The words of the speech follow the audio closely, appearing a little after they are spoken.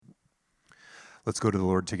Let's go to the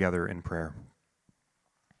Lord together in prayer.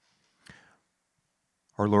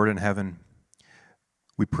 Our Lord in heaven,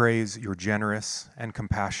 we praise your generous and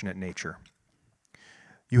compassionate nature.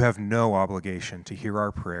 You have no obligation to hear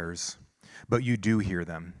our prayers, but you do hear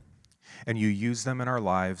them, and you use them in our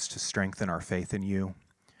lives to strengthen our faith in you.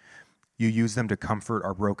 You use them to comfort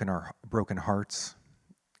our broken hearts,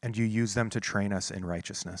 and you use them to train us in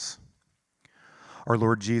righteousness. Our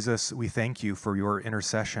Lord Jesus, we thank you for your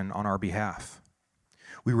intercession on our behalf.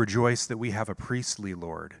 We rejoice that we have a priestly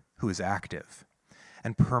Lord who is active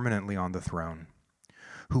and permanently on the throne,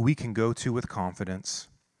 who we can go to with confidence,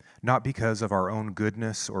 not because of our own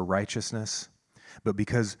goodness or righteousness, but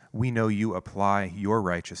because we know you apply your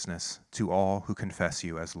righteousness to all who confess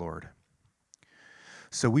you as Lord.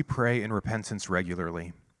 So we pray in repentance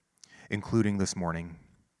regularly, including this morning.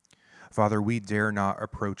 Father, we dare not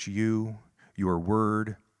approach you, your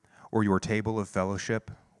word, or your table of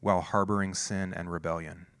fellowship while harboring sin and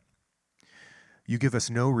rebellion. You give us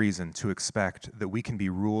no reason to expect that we can be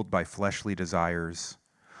ruled by fleshly desires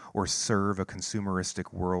or serve a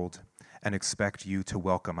consumeristic world and expect you to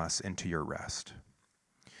welcome us into your rest.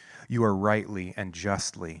 You are rightly and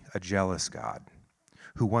justly a jealous God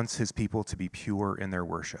who wants his people to be pure in their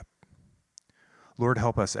worship. Lord,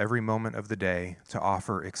 help us every moment of the day to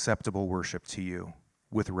offer acceptable worship to you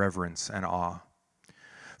with reverence and awe.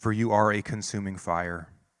 For you are a consuming fire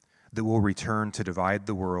that will return to divide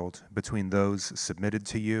the world between those submitted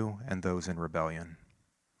to you and those in rebellion.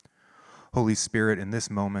 Holy Spirit, in this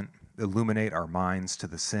moment, illuminate our minds to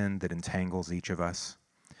the sin that entangles each of us,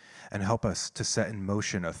 and help us to set in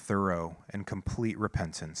motion a thorough and complete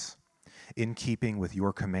repentance in keeping with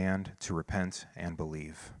your command to repent and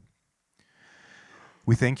believe.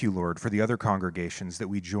 We thank you, Lord, for the other congregations that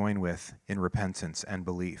we join with in repentance and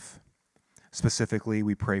belief. Specifically,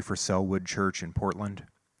 we pray for Selwood Church in Portland.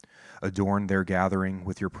 Adorn their gathering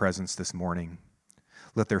with your presence this morning.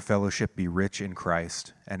 Let their fellowship be rich in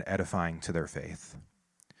Christ and edifying to their faith.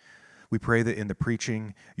 We pray that in the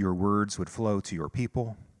preaching, your words would flow to your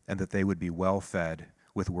people and that they would be well fed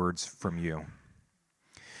with words from you.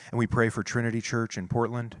 And we pray for Trinity Church in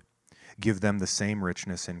Portland. Give them the same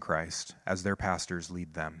richness in Christ as their pastors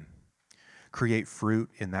lead them. Create fruit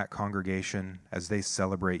in that congregation as they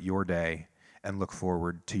celebrate your day and look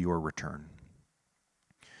forward to your return.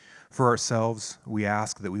 For ourselves, we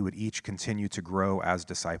ask that we would each continue to grow as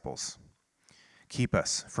disciples. Keep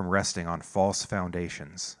us from resting on false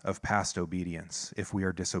foundations of past obedience if we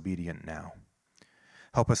are disobedient now.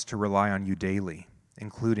 Help us to rely on you daily,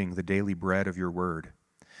 including the daily bread of your word,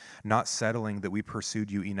 not settling that we pursued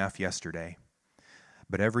you enough yesterday,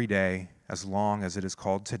 but every day, as long as it is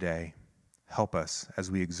called today, help us as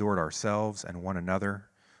we exhort ourselves and one another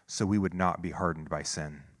so we would not be hardened by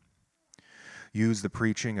sin. Use the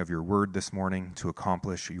preaching of your word this morning to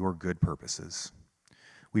accomplish your good purposes.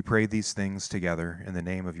 We pray these things together in the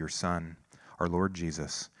name of your Son, our Lord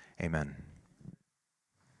Jesus. Amen.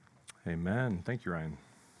 Amen. Thank you, Ryan.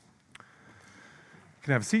 You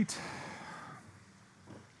can have a seat.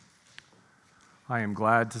 I am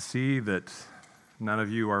glad to see that none of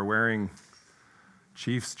you are wearing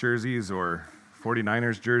Chiefs jerseys or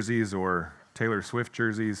 49ers jerseys or Taylor Swift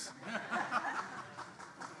jerseys.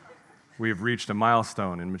 We have reached a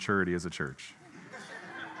milestone in maturity as a church.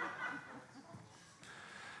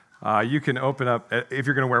 You can open up, if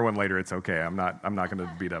you're going to wear one later, it's okay. I'm not going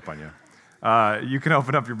to beat up on you. You can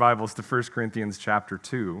open up your Bibles to 1 Corinthians chapter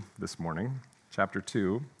 2 this morning, chapter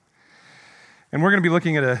 2. And we're going to be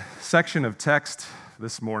looking at a section of text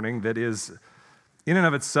this morning that is, in and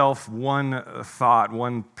of itself, one thought,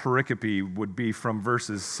 one pericope would be from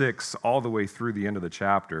verses 6 all the way through the end of the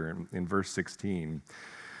chapter in verse 16.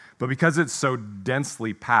 But because it's so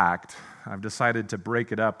densely packed, I've decided to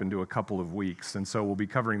break it up into a couple of weeks. And so we'll be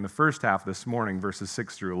covering the first half this morning, verses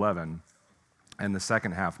 6 through 11, and the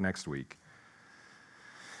second half next week.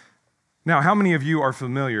 Now, how many of you are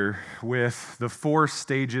familiar with the 4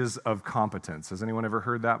 stages of competence? Has anyone ever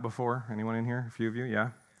heard that before? Anyone in here? A few of you?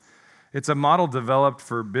 Yeah? It's a model developed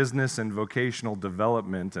for business and vocational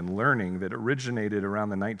development and learning that originated around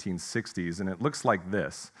the 1960s, and it looks like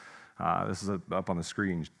this. This is up on the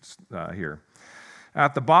screen here.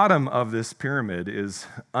 At the bottom of this pyramid is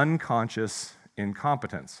unconscious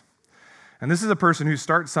incompetence. And this is a person who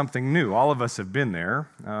starts something new. All of us have been there.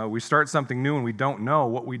 We start something new and we don't know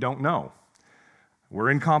what we don't know. We're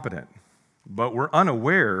incompetent, but we're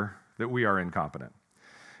unaware that we are incompetent.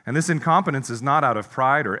 And this incompetence is not out of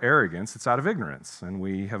pride or arrogance, it's out of ignorance. And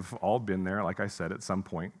we have all been there, like I said, at some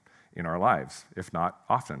point in our lives, if not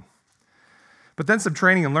often. But then some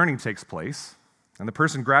training and learning takes place, and the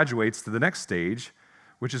person graduates to the next stage,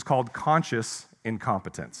 which is called conscious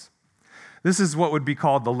incompetence. This is what would be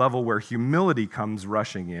called the level where humility comes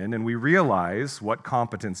rushing in, and we realize what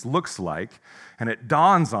competence looks like, and it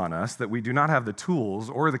dawns on us that we do not have the tools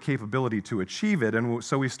or the capability to achieve it, and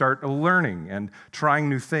so we start learning and trying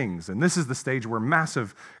new things. And this is the stage where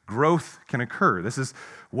massive growth can occur. This is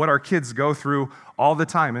what our kids go through all the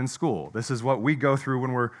time in school. This is what we go through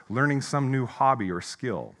when we're learning some new hobby or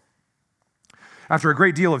skill. After a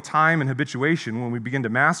great deal of time and habituation, when we begin to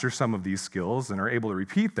master some of these skills and are able to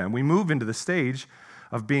repeat them, we move into the stage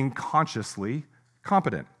of being consciously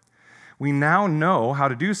competent. We now know how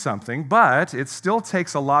to do something, but it still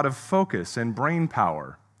takes a lot of focus and brain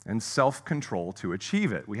power and self-control to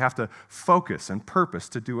achieve it. We have to focus and purpose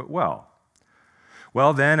to do it well.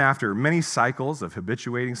 Well, then, after many cycles of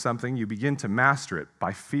habituating something, you begin to master it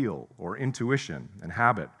by feel or intuition and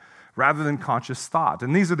habit, rather than conscious thought.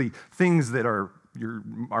 And these are the things that are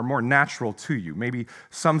more natural to you. Maybe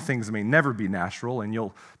some things may never be natural, and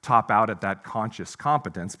you'll top out at that conscious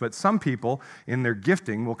competence, but some people in their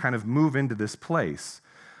gifting will kind of move into this place,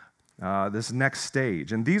 this next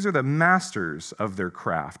stage. And these are the masters of their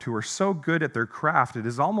craft, who are so good at their craft, it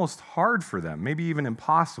is almost hard for them, maybe even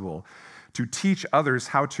impossible, to teach others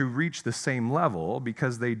how to reach the same level,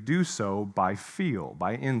 because they do so by feel,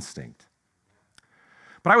 by instinct.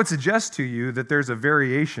 But I would suggest to you that there's a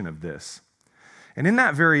variation of this. And in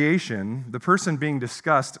that variation, the person being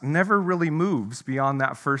discussed never really moves beyond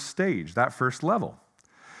that first stage, that first level.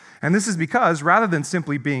 And this is because rather than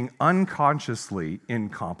simply being unconsciously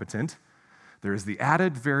incompetent, there is the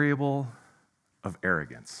added variable of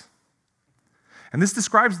arrogance. And this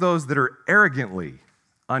describes those that are arrogantly,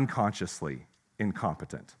 unconsciously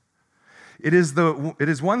incompetent. It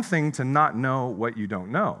is one thing to not know what you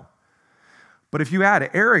don't know. But if you add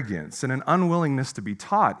arrogance and an unwillingness to be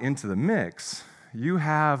taught into the mix, you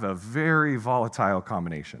have a very volatile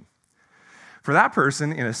combination. For that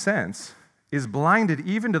person, in a sense, is blinded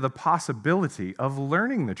even to the possibility of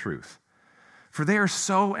learning the truth. For they are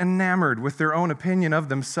so enamored with their own opinion of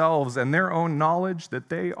themselves and their own knowledge that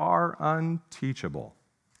they are unteachable.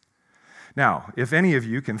 Now, if any of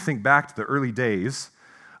you can think back to the early days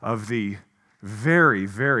of the very,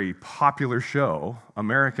 very popular show,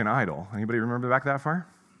 American Idol. Anybody remember back that far?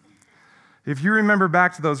 If you remember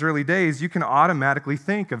back to those early days, you can automatically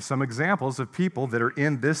think of some examples of people that are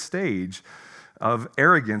in this stage of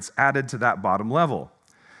arrogance added to that bottom level.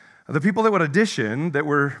 The people that would audition that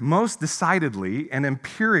were most decidedly and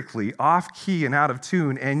empirically off-key and out of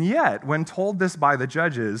tune, and yet, when told this by the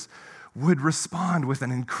judges, would respond with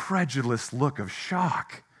an incredulous look of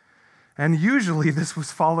shock. And usually this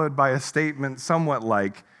was followed by a statement somewhat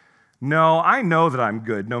like, "No, I know that I'm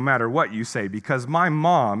good no matter what you say because my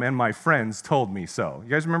mom and my friends told me so." You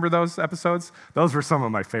guys remember those episodes? Those were some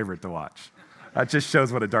of my favorite to watch. That just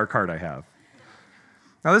shows what a dark heart I have.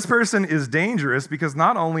 Now, this person is dangerous because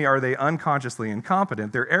not only are they unconsciously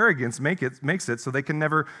incompetent, their arrogance makes it so they can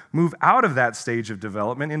never move out of that stage of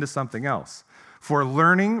development into something else. For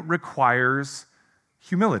learning requires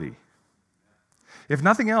humility. If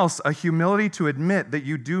nothing else, a humility to admit that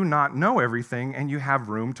you do not know everything and you have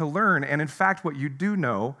room to learn. And in fact, what you do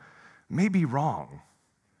know may be wrong.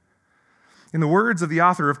 In the words of the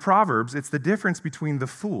author of Proverbs, it's the difference between the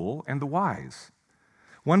fool and the wise.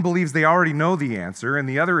 One believes they already know the answer, and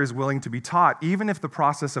the other is willing to be taught, even if the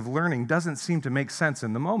process of learning doesn't seem to make sense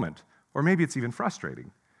in the moment, or maybe it's even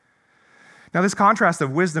frustrating. Now, this contrast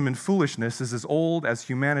of wisdom and foolishness is as old as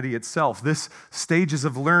humanity itself. This stages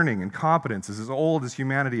of learning and competence is as old as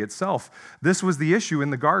humanity itself. This was the issue in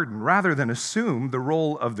the garden. Rather than assume the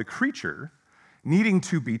role of the creature, needing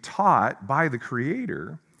to be taught by the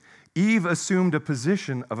Creator, Eve assumed a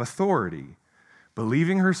position of authority,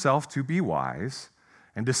 believing herself to be wise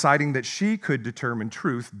and deciding that she could determine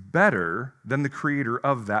truth better than the Creator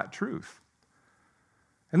of that truth.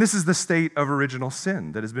 And this is the state of original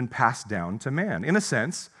sin that has been passed down to man. In a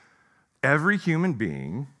sense, every human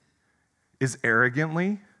being is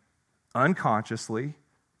arrogantly, unconsciously,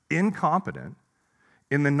 incompetent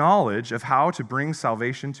in the knowledge of how to bring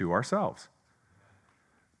salvation to ourselves.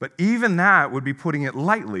 But even that would be putting it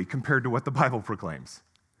lightly compared to what the Bible proclaims.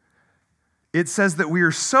 It says that we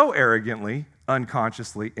are so arrogantly,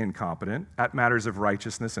 unconsciously incompetent at matters of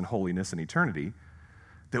righteousness and holiness and eternity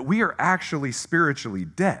that we are actually spiritually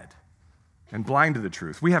dead and blind to the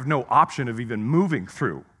truth. We have no option of even moving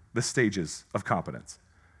through the stages of competence.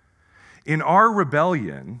 In our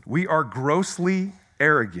rebellion, we are grossly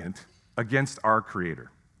arrogant against our Creator.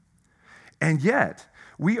 And yet,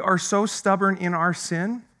 we are so stubborn in our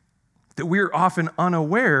sin that we are often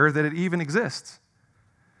unaware that it even exists.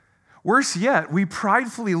 Worse yet, we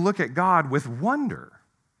pridefully look at God with wonder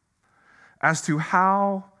as to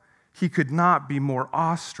how he could not be more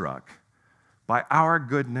awestruck by our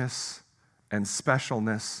goodness and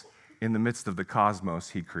specialness in the midst of the cosmos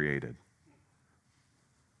he created.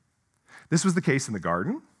 This was the case in the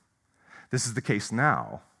garden. This is the case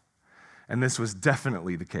now. And this was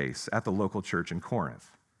definitely the case at the local church in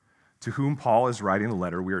Corinth, to whom Paul is writing the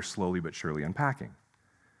letter we are slowly but surely unpacking.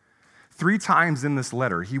 3 times in this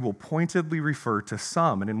letter, he will pointedly refer to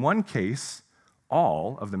some, and in one case,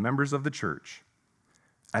 all of the members of the church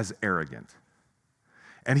as arrogant.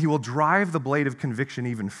 And he will drive the blade of conviction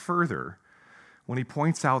even further when he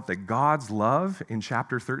points out that God's love in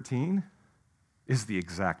chapter 13 is the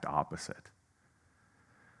exact opposite.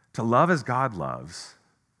 To love as God loves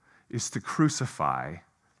is to crucify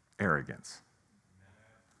arrogance.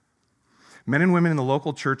 Men and women in the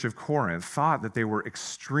local church of Corinth thought that they were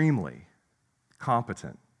extremely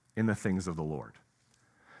competent in the things of the Lord.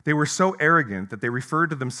 They were so arrogant that they referred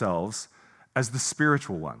to themselves as the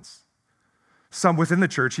spiritual ones. Some within the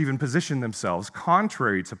church even positioned themselves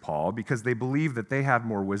contrary to Paul because they believed that they had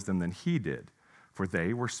more wisdom than he did, for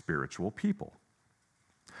they were spiritual people.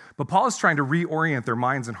 But Paul is trying to reorient their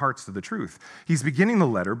minds and hearts to the truth. He's beginning the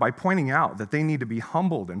letter by pointing out that they need to be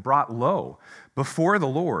humbled and brought low before the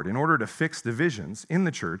Lord in order to fix divisions in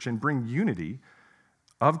the church and bring unity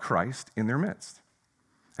of Christ in their midst.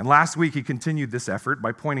 And last week, he continued this effort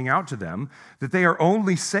by pointing out to them that they are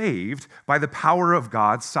only saved by the power of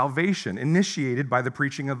God's salvation, initiated by the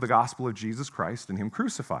preaching of the gospel of Jesus Christ and him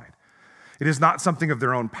crucified. It is not something of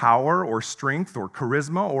their own power or strength or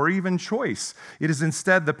charisma or even choice. It is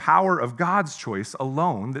instead the power of God's choice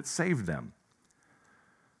alone that saved them.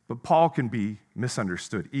 But Paul can be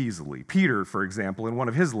misunderstood easily. Peter, for example, in one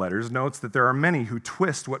of his letters, notes that there are many who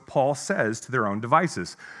twist what Paul says to their own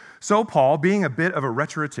devices. So Paul, being a bit of a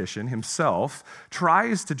rhetorician himself,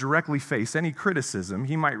 tries to directly face any criticism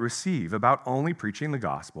he might receive about only preaching the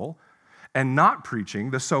gospel and not preaching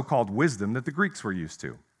the so-called wisdom that the Greeks were used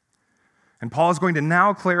to. And Paul is going to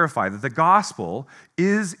now clarify that the gospel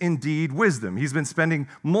is indeed wisdom. He's been spending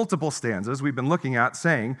multiple stanzas we've been looking at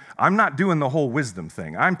saying, I'm not doing the whole wisdom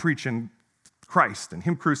thing. I'm preaching Christ and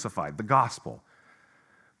him crucified, the gospel.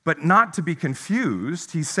 But not to be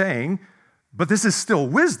confused, he's saying, but this is still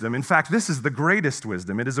wisdom. In fact, this is the greatest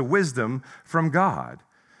wisdom. It is a wisdom from God.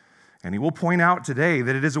 And he will point out today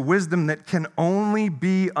that it is a wisdom that can only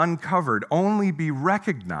be uncovered, only be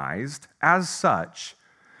recognized as such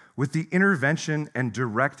with the intervention and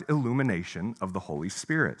direct illumination of the Holy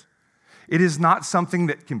Spirit. It is not something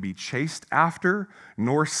that can be chased after,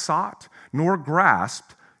 nor sought, nor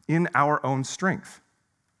grasped in our own strength.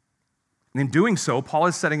 In doing so, Paul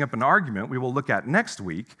is setting up an argument we will look at next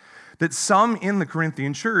week that some in the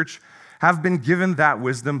Corinthian church have been given that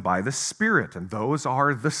wisdom by the Spirit, and those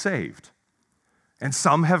are the saved. And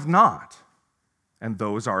some have not, and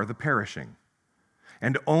those are the perishing.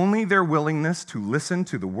 And only their willingness to listen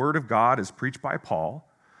to the word of God as preached by Paul,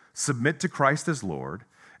 submit to Christ as Lord,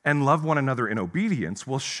 and love one another in obedience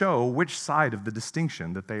will show which side of the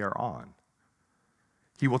distinction that they are on.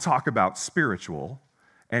 He will talk about spiritual,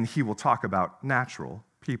 and he will talk about natural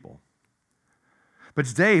people. But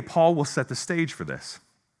today, Paul will set the stage for this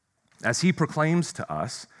as he proclaims to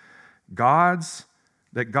us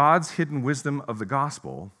that God's hidden wisdom of the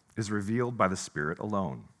gospel is revealed by the Spirit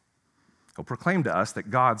alone. He'll proclaim to us that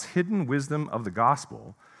God's hidden wisdom of the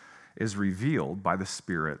gospel is revealed by the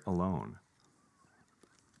Spirit alone.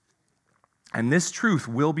 And this truth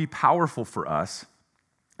will be powerful for us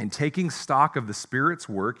in taking stock of the Spirit's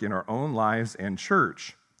work in our own lives and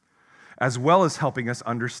church, as well as helping us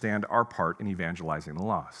understand our part in evangelizing the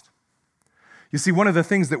lost. You see, one of the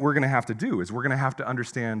things that we're going to have to do is we're going to have to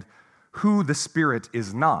understand who the Spirit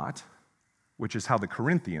is not, which is how the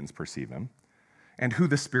Corinthians perceive him, and who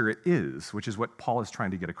the Spirit is, which is what Paul is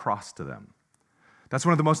trying to get across to them. That's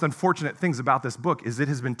one of the most unfortunate things about this book is it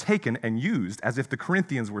has been taken and used as if the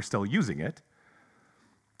Corinthians were still using it.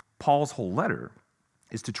 Paul's whole letter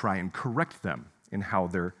is to try and correct them in how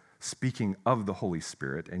they're speaking of the Holy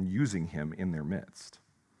Spirit and using him in their midst.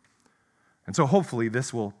 And so hopefully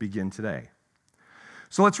this will begin today.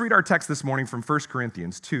 So let's read our text this morning from 1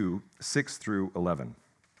 Corinthians 2, 6 through 11.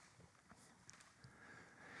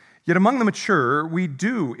 Yet among the mature, we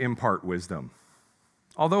do impart wisdom,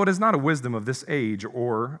 although it is not a wisdom of this age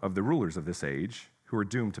or of the rulers of this age who are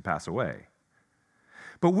doomed to pass away.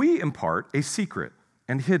 But we impart a secret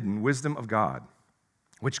and hidden wisdom of God,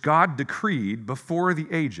 which God decreed before the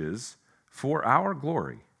ages for our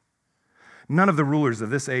glory. None of the rulers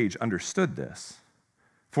of this age understood this,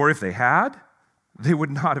 for if they had, they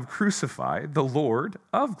would not have crucified the Lord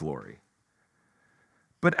of glory.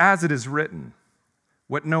 But as it is written,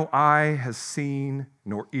 what no eye has seen,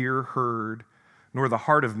 nor ear heard, nor the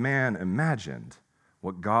heart of man imagined,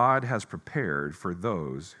 what God has prepared for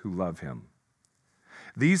those who love him.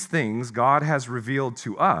 These things God has revealed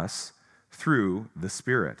to us through the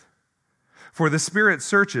Spirit. For the Spirit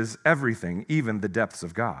searches everything, even the depths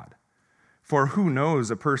of God. For who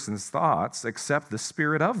knows a person's thoughts except the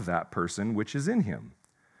spirit of that person which is in him?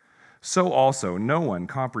 So also no one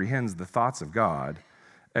comprehends the thoughts of God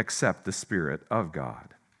except the Spirit of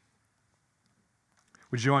God.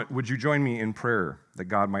 Would you join me in prayer that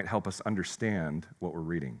God might help us understand what we're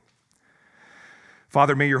reading?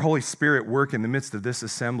 Father, may your Holy Spirit work in the midst of this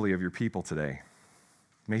assembly of your people today.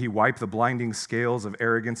 May he wipe the blinding scales of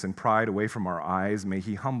arrogance and pride away from our eyes. May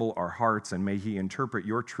he humble our hearts, and may he interpret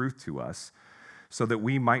your truth to us so that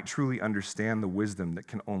we might truly understand the wisdom that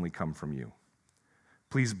can only come from you.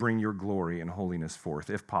 Please bring your glory and holiness forth,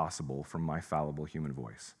 if possible, from my fallible human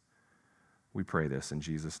voice. We pray this in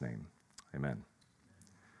Jesus' name. Amen.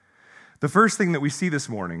 The first thing that we see this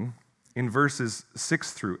morning in verses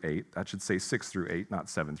 6 through 8, that should say 6 through 8, not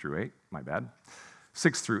 7 through 8, my bad.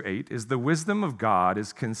 6 through 8 is the wisdom of God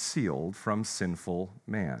is concealed from sinful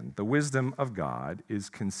man. The wisdom of God is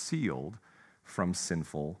concealed from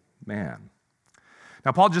sinful man.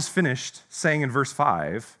 Now, Paul just finished saying in verse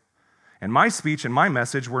 5, and my speech and my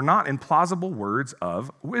message were not in plausible words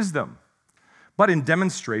of wisdom, but in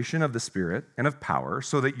demonstration of the Spirit and of power,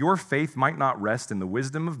 so that your faith might not rest in the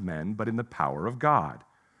wisdom of men, but in the power of God.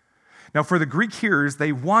 Now, for the Greek hearers,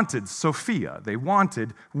 they wanted Sophia, they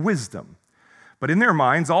wanted wisdom. But in their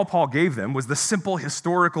minds, all Paul gave them was the simple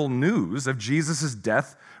historical news of Jesus'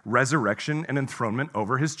 death, resurrection, and enthronement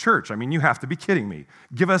over his church. I mean, you have to be kidding me.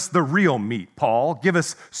 Give us the real meat, Paul. Give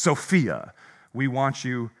us Sophia. We want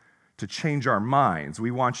you to change our minds. We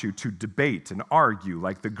want you to debate and argue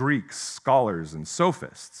like the Greek scholars and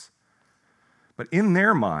sophists. But in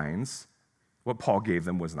their minds, what Paul gave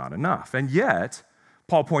them was not enough. And yet,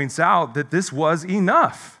 Paul points out that this was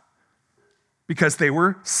enough because they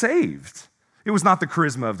were saved. It was not the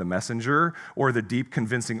charisma of the messenger or the deep,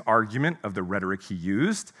 convincing argument of the rhetoric he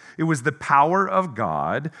used. It was the power of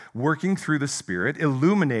God working through the Spirit,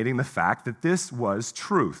 illuminating the fact that this was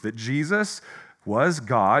truth, that Jesus was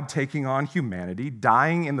God taking on humanity,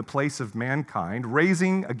 dying in the place of mankind,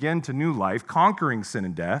 raising again to new life, conquering sin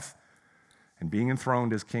and death, and being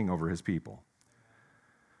enthroned as king over his people.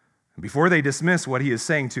 And before they dismiss what he is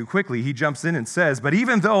saying too quickly, he jumps in and says, but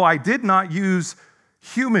even though I did not use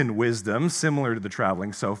human wisdom, similar to the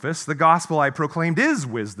traveling sophist, the gospel I proclaimed is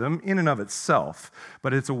wisdom in and of itself,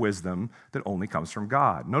 but it's a wisdom that only comes from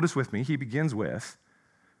God. Notice with me, he begins with,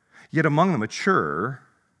 yet among the mature,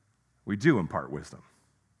 we do impart wisdom.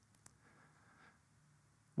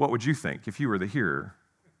 What would you think if you were the hearer?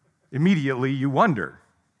 Immediately you wonder,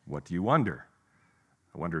 what do you wonder?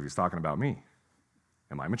 I wonder if he's talking about me.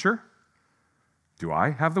 Am I mature? Do I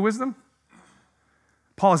have the wisdom?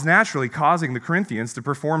 Paul is naturally causing the Corinthians to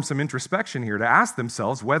perform some introspection here, to ask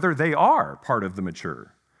themselves whether they are part of the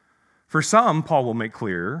mature. For some, Paul will make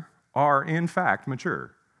clear, are in fact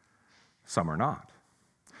mature. Some are not.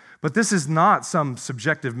 But this is not some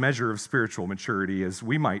subjective measure of spiritual maturity as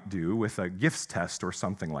we might do with a gifts test or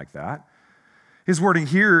something like that. His wording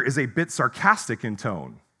here is a bit sarcastic in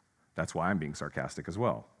tone. That's why I'm being sarcastic as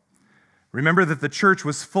well. Remember that the church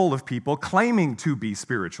was full of people claiming to be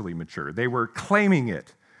spiritually mature. They were claiming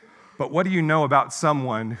it. But what do you know about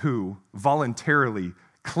someone who voluntarily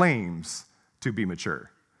claims to be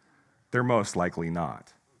mature? They're most likely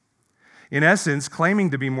not. In essence,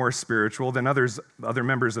 claiming to be more spiritual than other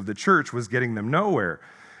members of the church was getting them nowhere.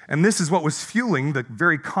 And this is what was fueling the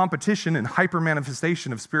very competition and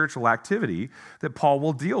hyper-manifestation of spiritual activity that Paul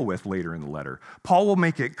will deal with later in the letter. Paul will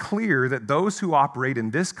make it clear that those who operate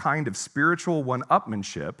in this kind of spiritual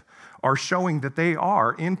one-upmanship are showing that they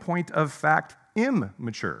are, in point of fact,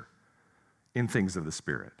 immature in things of the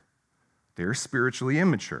Spirit. They're spiritually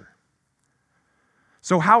immature.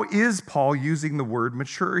 So how is Paul using the word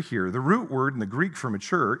mature here? The root word in the Greek for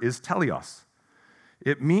mature is teleos.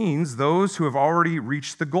 It means those who have already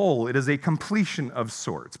reached the goal. It is a completion of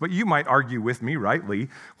sorts. But you might argue with me, rightly,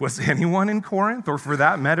 was anyone in Corinth, or for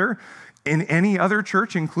that matter, in any other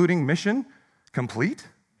church, including Mission, complete?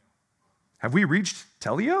 Have we reached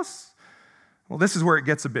teleos? Well, this is where it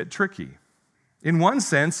gets a bit tricky. In one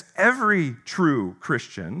sense, every true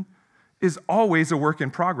Christian is always a work in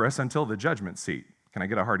progress until the judgment seat. Can I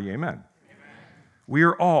get a hearty amen? Amen? We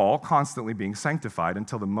are all constantly being sanctified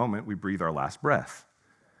until the moment we breathe our last breath.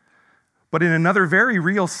 But in another very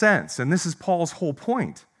real sense, and this is Paul's whole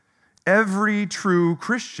point, Every true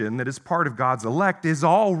Christian that is part of God's elect is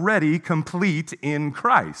already complete in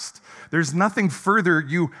Christ. There's nothing further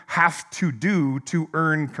you have to do to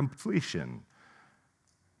earn completion.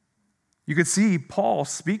 You could see Paul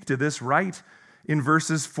speak to this right in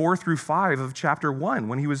verses 4 through 5 of chapter 1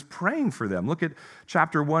 when he was praying for them. Look at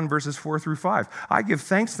chapter 1, verses 4 through 5. I give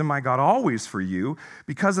thanks to my God always for you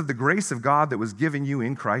because of the grace of God that was given you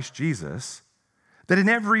in Christ Jesus, that in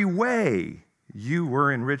every way you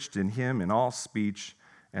were enriched in him in all speech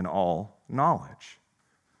and all knowledge.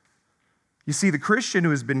 You see, the Christian who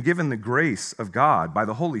has been given the grace of God by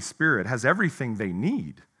the Holy Spirit has everything they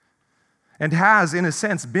need and has, in a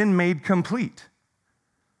sense, been made complete.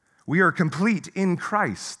 We are complete in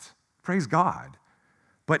Christ, praise God,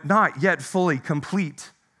 but not yet fully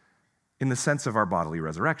complete in the sense of our bodily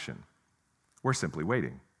resurrection. We're simply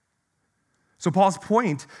waiting. So Paul's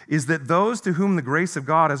point is that those to whom the grace of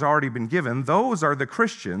God has already been given, those are the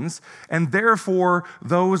Christians, and therefore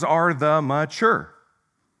those are the mature.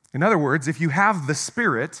 In other words, if you have the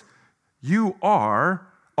Spirit, you are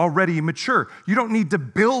already mature. You don't need to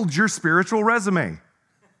build your spiritual resume.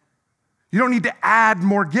 You don't need to add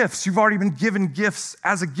more gifts. You've already been given gifts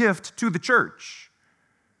as a gift to the church.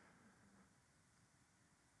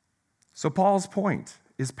 So Paul's point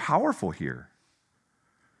is powerful here.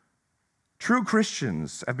 True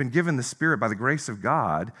Christians have been given the Spirit by the grace of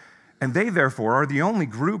God, and they therefore are the only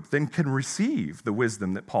group that can receive the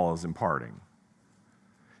wisdom that Paul is imparting.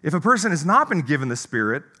 If a person has not been given the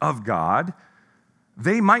Spirit of God,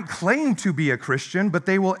 they might claim to be a Christian, but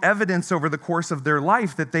they will evidence over the course of their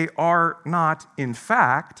life that they are not, in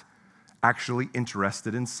fact, actually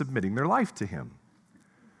interested in submitting their life to Him.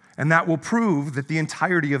 And that will prove that the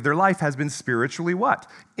entirety of their life has been spiritually what?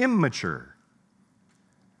 Immature.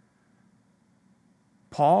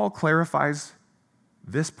 Paul clarifies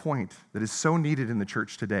this point that is so needed in the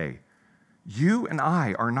church today. You and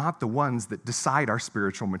I are not the ones that decide our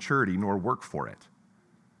spiritual maturity nor work for it.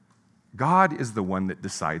 God is the one that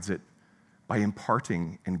decides it by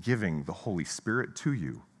imparting and giving the Holy Spirit to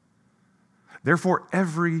you. Therefore,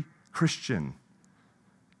 every Christian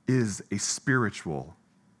is a spiritual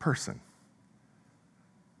person.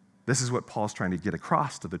 This is what Paul's trying to get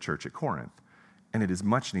across to the church at Corinth, and it is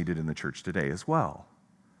much needed in the church today as well.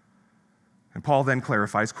 And Paul then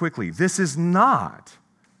clarifies quickly, this is not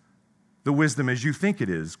the wisdom as you think it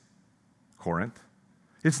is, Corinth.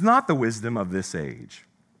 It's not the wisdom of this age.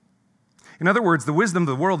 In other words, the wisdom of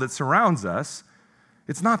the world that surrounds us,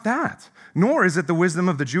 it's not that. Nor is it the wisdom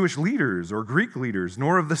of the Jewish leaders or Greek leaders,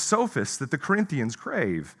 nor of the sophists that the Corinthians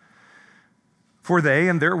crave. For they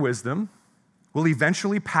and their wisdom will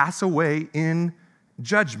eventually pass away in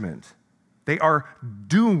judgment. They are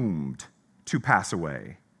doomed to pass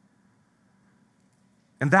away.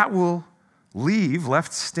 And that will leave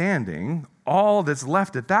left standing, all that's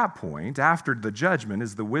left at that point after the judgment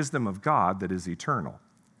is the wisdom of God that is eternal.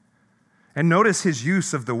 And notice his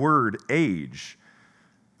use of the word age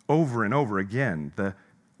over and over again. The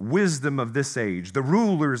wisdom of this age, the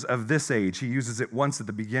rulers of this age. He uses it once at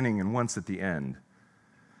the beginning and once at the end.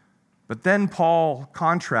 But then Paul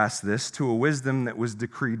contrasts this to a wisdom that was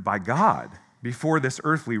decreed by God before this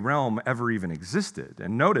earthly realm ever even existed.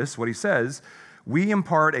 And notice what he says, we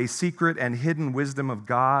impart a secret and hidden wisdom of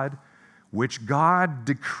God, which God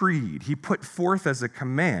decreed. He put forth as a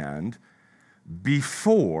command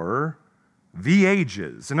before the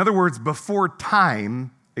ages. In other words, before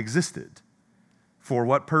time existed. For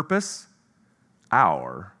what purpose?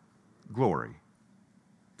 Our glory.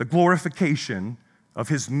 The glorification of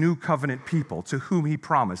his new covenant people to whom he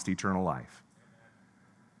promised eternal life.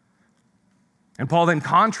 And Paul then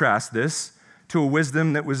contrasts this to a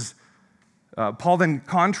wisdom that was, Paul then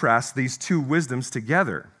contrasts these two wisdoms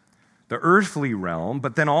together. The earthly realm,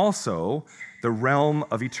 but then also the realm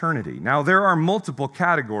of eternity. Now, there are multiple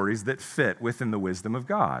categories that fit within the wisdom of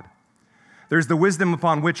God. There's the wisdom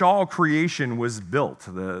upon which all creation was built,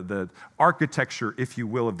 the architecture, if you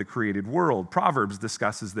will, of the created world. Proverbs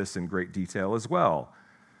discusses this in great detail as well.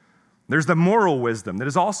 There's the moral wisdom that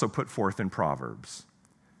is also put forth in Proverbs.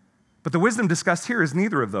 But the wisdom discussed here is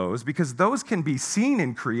neither of those, because those can be seen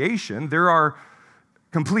in creation. There are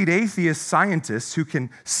complete atheist scientists who can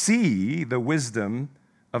see the wisdom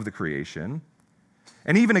of the creation.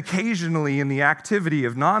 And even occasionally in the activity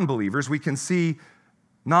of non-believers, we can see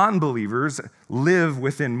non-believers live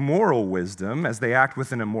within moral wisdom as they act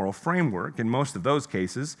within a moral framework. In most of those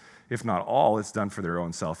cases, if not all, it's done for their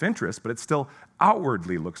own self-interest, but it still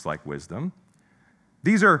outwardly looks like wisdom.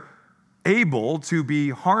 These are able to be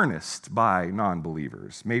harnessed by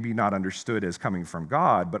non-believers, maybe not understood as coming from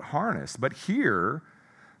God, but harnessed. But here,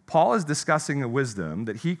 Paul is discussing a wisdom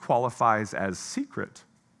that he qualifies as secret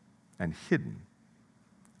and hidden.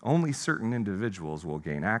 Only certain individuals will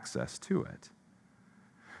gain access to it.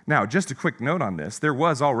 Now, just a quick note on this. There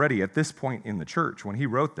was already at this point in the church, when he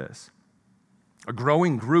wrote this, a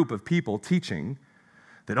growing group of people teaching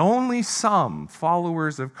that only some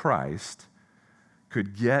followers of Christ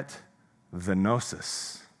could get the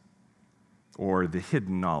gnosis, or the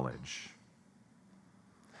hidden knowledge.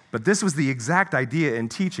 But this was the exact idea and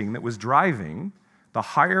teaching that was driving the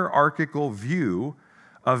hierarchical view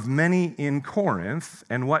of many in Corinth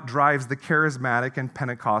and what drives the charismatic and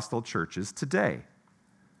Pentecostal churches today.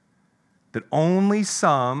 That only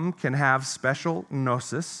some can have special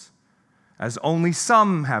gnosis, as only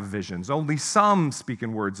some have visions, only some speak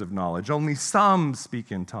in words of knowledge, only some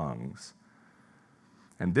speak in tongues.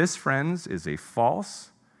 And this, friends, is a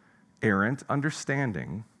false, errant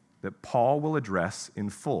understanding that Paul will address in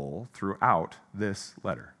full throughout this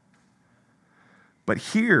letter. But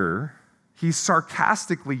here, he's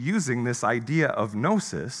sarcastically using this idea of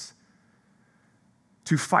gnosis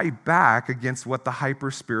to fight back against what the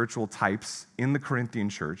hyper-spiritual types in the Corinthian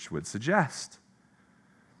church would suggest.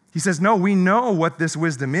 He says, no, we know what this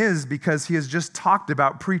wisdom is because he has just talked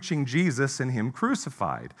about preaching Jesus and him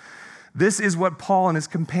crucified. This is what Paul and his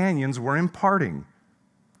companions were imparting.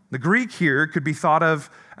 The Greek here could be thought of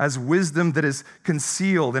as wisdom that is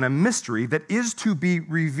concealed in a mystery that is to be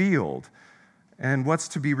revealed. And what's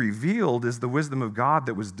to be revealed is the wisdom of God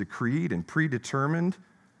that was decreed and predetermined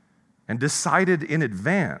and decided in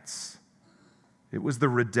advance. It was the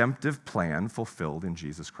redemptive plan fulfilled in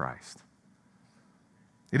Jesus Christ.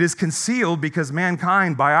 It is concealed because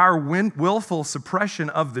mankind, by our willful suppression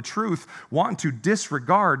of the truth, want to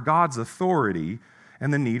disregard God's authority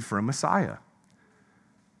and the need for a Messiah.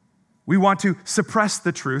 We want to suppress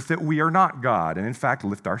the truth that we are not God and, in fact,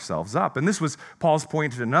 lift ourselves up. And this was Paul's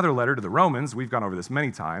point in another letter to the Romans. We've gone over this many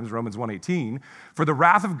times, Romans 1:18. For the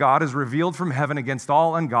wrath of God is revealed from heaven against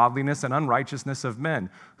all ungodliness and unrighteousness of men,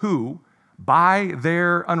 who, by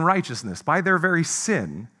their unrighteousness, by their very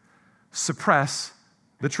sin, suppress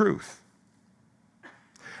the truth.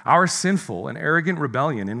 Our sinful and arrogant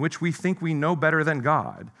rebellion, in which we think we know better than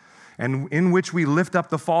God, and in which we lift up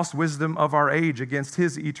the false wisdom of our age against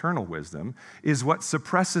his eternal wisdom, is what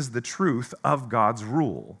suppresses the truth of God's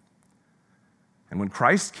rule. And when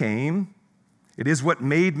Christ came, it is what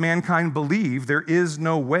made mankind believe there is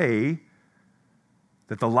no way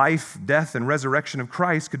that the life, death, and resurrection of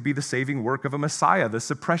Christ could be the saving work of a Messiah. The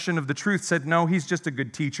suppression of the truth said, no, he's just a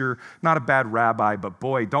good teacher, not a bad rabbi, but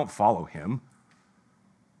boy, don't follow him.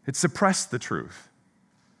 It suppressed the truth.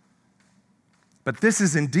 But this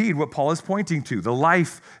is indeed what Paul is pointing to, the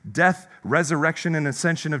life, death, resurrection, and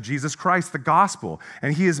ascension of Jesus Christ, the gospel.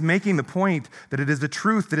 And he is making the point that it is the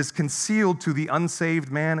truth that is concealed to the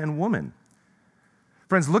unsaved man and woman.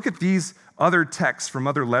 Friends, look at these other texts from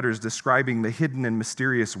other letters describing the hidden and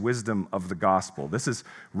mysterious wisdom of the gospel. This is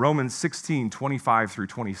Romans 16:25 through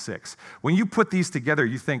 26. When you put these together,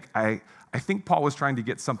 you think, I think Paul was trying to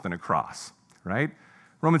get something across, right?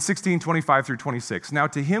 Romans 16:25 through 26. Now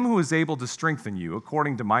to him who is able to strengthen you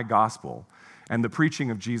according to my gospel and the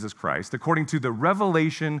preaching of Jesus Christ, according to the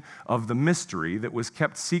revelation of the mystery that was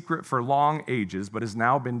kept secret for long ages but has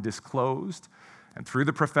now been disclosed, and through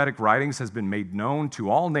the prophetic writings has been made known to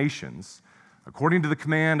all nations, according to the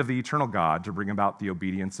command of the eternal God to bring about the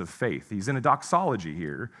obedience of faith. He's in a doxology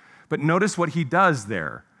here, but notice what he does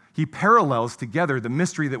there. He parallels together the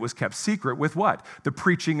mystery that was kept secret with what? The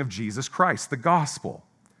preaching of Jesus Christ, the gospel.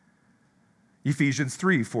 Ephesians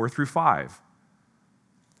 3:4 through 5.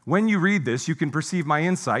 When you read this, you can perceive my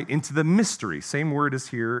insight into the mystery, same word as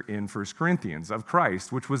here in 1 Corinthians, of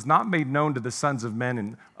Christ, which was not made known to the sons of men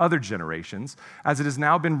in other generations, as it has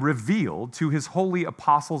now been revealed to his holy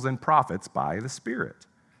apostles and prophets by the Spirit.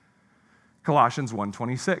 Colossians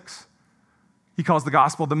 1:26. He calls the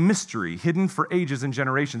gospel the mystery, hidden for ages and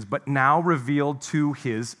generations, but now revealed to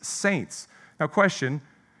his saints. Now, question,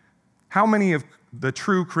 how many of the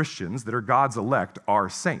true Christians that are God's elect are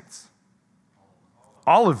saints?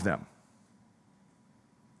 All of them.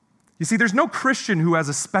 You see, there's no Christian who has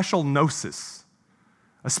a special gnosis,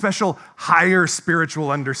 a special higher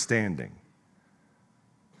spiritual understanding.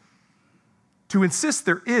 To insist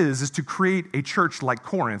there is to create a church like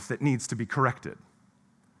Corinth that needs to be corrected.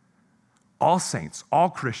 All saints, all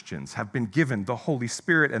Christians have been given the Holy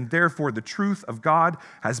Spirit, and therefore the truth of God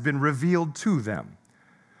has been revealed to them.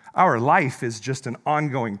 Our life is just an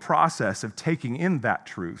ongoing process of taking in that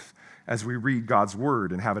truth as we read God's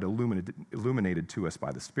word and have it illuminated to us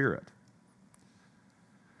by the Spirit.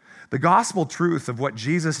 The gospel truth of what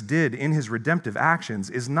Jesus did in his redemptive actions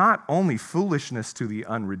is not only foolishness to the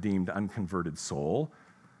unredeemed, unconverted soul,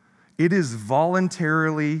 it is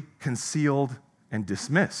voluntarily concealed and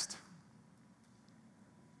dismissed.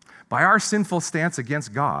 By our sinful stance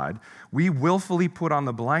against God, we willfully put on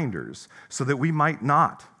the blinders so that we might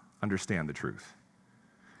not understand the truth.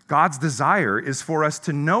 God's desire is for us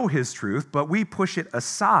to know his truth, but we push it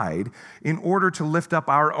aside in order to lift up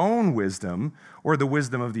our own wisdom or the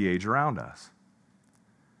wisdom of the age around us.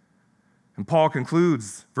 And Paul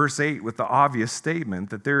concludes verse 8 with the obvious statement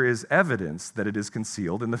that there is evidence that it is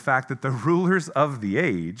concealed in the fact that the rulers of the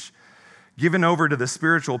age, given over to the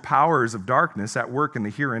spiritual powers of darkness at work in the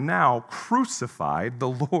here and now, crucified the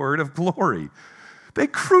Lord of glory. They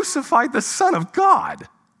crucified the Son of God.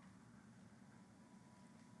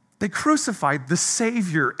 They crucified the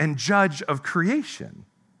Savior and Judge of creation.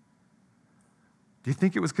 Do you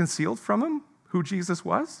think it was concealed from them who Jesus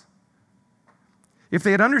was? If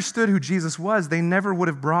they had understood who Jesus was, they never would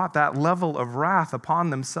have brought that level of wrath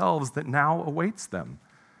upon themselves that now awaits them.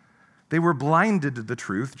 They were blinded to the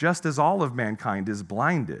truth, just as all of mankind is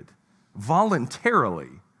blinded,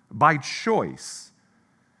 voluntarily, by choice,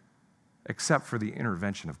 except for the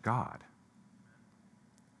intervention of God.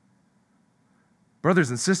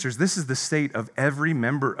 Brothers and sisters, this is the state of every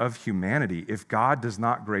member of humanity if God does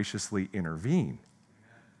not graciously intervene.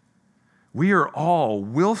 We are all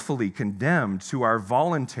willfully condemned to our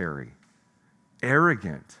voluntary,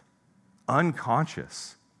 arrogant,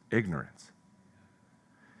 unconscious ignorance.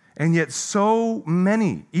 And yet so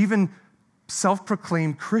many, even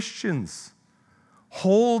self-proclaimed Christians,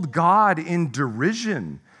 hold God in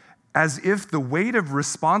derision as if the weight of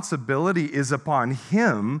responsibility is upon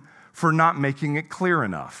him for not making it clear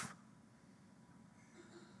enough.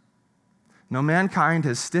 No, mankind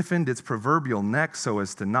has stiffened its proverbial neck so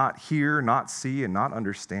as to not hear, not see, and not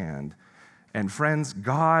understand. And friends,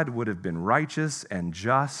 God would have been righteous and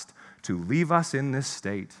just to leave us in this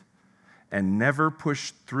state and never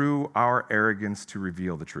push through our arrogance to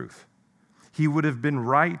reveal the truth. He would have been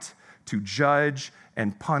right to judge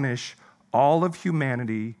and punish all of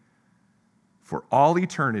humanity for all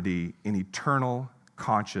eternity in eternal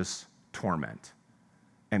conscious torment.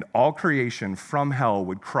 And all creation from hell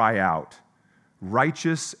would cry out,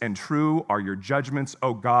 "Righteous and true are your judgments,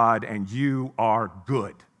 O God, and you are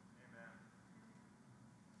good." Amen.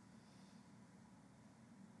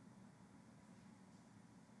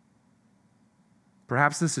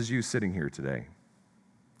 Perhaps this is you sitting here today.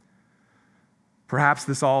 Perhaps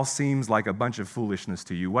this all seems like a bunch of foolishness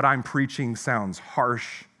to you. What I'm preaching sounds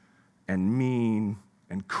harsh and mean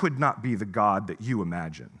and could not be the God that you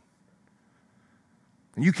imagine.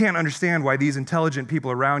 And you can't understand why these intelligent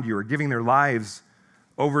people around you are giving their lives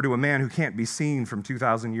over to a man who can't be seen from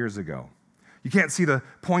 2,000 years ago. You can't see the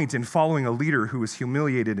point in following a leader who was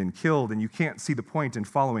humiliated and killed, and you can't see the point in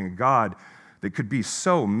following a God that could be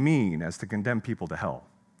so mean as to condemn people to hell.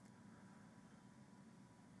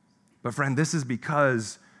 But friend, this is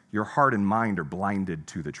because your heart and mind are blinded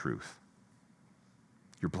to the truth.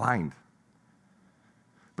 You're blind.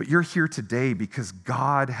 But you're here today because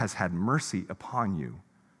God has had mercy upon you,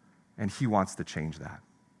 and he wants to change that.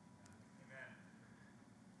 Amen.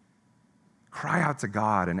 Cry out to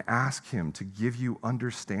God and ask him to give you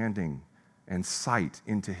understanding and sight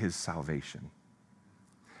into his salvation.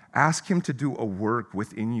 Ask him to do a work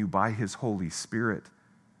within you by his Holy Spirit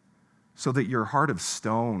so that your heart of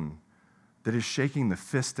stone that is shaking the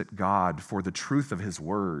fist at God for the truth of his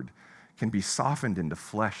word can be softened into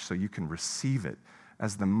flesh so you can receive it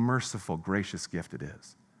as the merciful, gracious gift it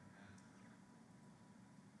is.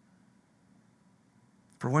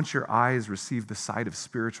 For once your eyes receive the sight of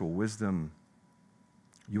spiritual wisdom,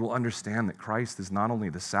 you will understand that Christ is not only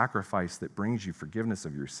the sacrifice that brings you forgiveness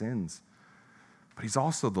of your sins, but he's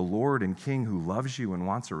also the Lord and King who loves you and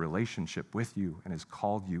wants a relationship with you and has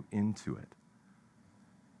called you into it.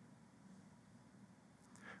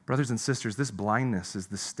 Brothers and sisters, this blindness is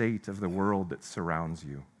the state of the world that surrounds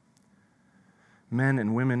you. Men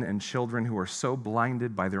and women and children who are so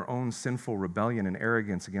blinded by their own sinful rebellion and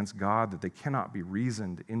arrogance against God that they cannot be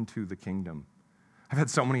reasoned into the kingdom. I've had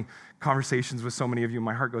so many conversations with so many of you,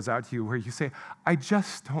 my heart goes out to you, where you say, I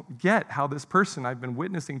just don't get how this person I've been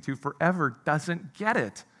witnessing to forever doesn't get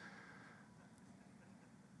it.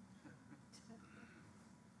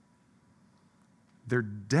 They're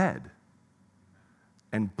dead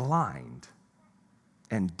and blind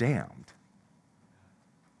and damned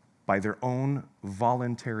by their own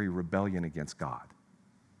voluntary rebellion against God.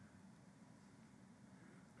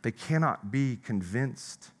 They cannot be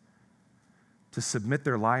convinced to submit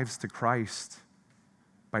their lives to Christ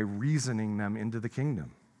by reasoning them into the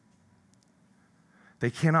kingdom. They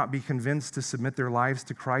cannot be convinced to submit their lives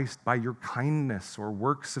to Christ by your kindness or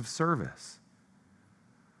works of service.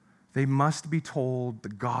 They must be told the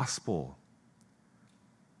gospel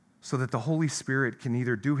so that the Holy Spirit can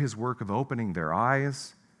either do his work of opening their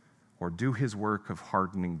eyes or do his work of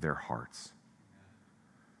hardening their hearts.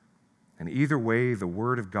 And either way, the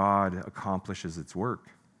Word of God accomplishes its work.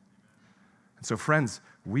 And so, friends,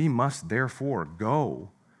 we must therefore go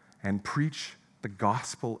and preach the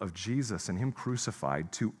gospel of Jesus and him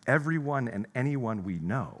crucified to everyone and anyone we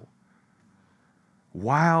know,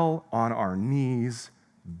 while on our knees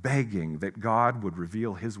begging that God would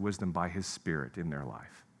reveal his wisdom by his Spirit in their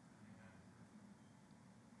life.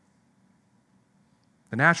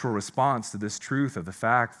 The natural response to this truth of the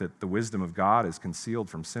fact that the wisdom of God is concealed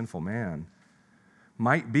from sinful man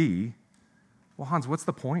might be, well, Hans, what's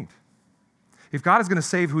the point? If God is going to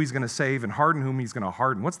save who he's going to save and harden whom he's going to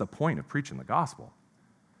harden, what's the point of preaching the gospel?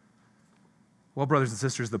 Well, brothers and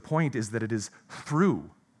sisters, the point is that it is through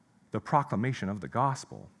the proclamation of the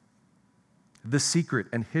gospel, the secret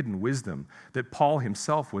and hidden wisdom that Paul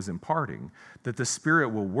himself was imparting, that the Spirit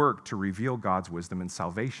will work to reveal God's wisdom and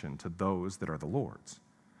salvation to those that are the Lord's.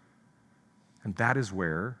 And that is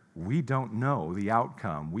where we don't know the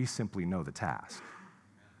outcome, we simply know the task.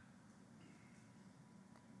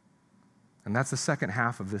 And that's the second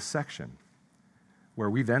half of this section, where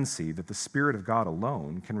we then see that the Spirit of God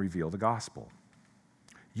alone can reveal the gospel.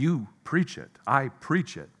 You preach it, I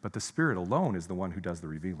preach it, but the Spirit alone is the one who does the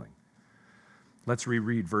revealing. Let's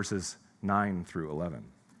reread verses 9 through 11.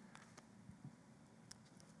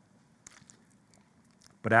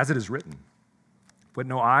 But as it is written, what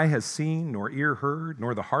no eye has seen, nor ear heard,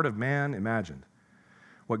 nor the heart of man imagined,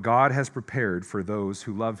 what God has prepared for those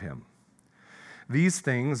who love him. These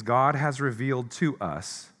things God has revealed to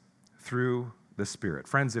us through the Spirit.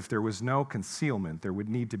 Friends, if there was no concealment, there would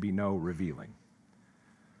need to be no revealing.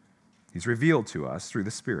 He's revealed to us through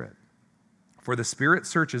the Spirit. For the Spirit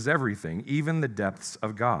searches everything, even the depths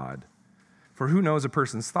of God. For who knows a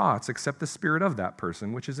person's thoughts except the spirit of that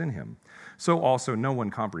person which is in him? So also no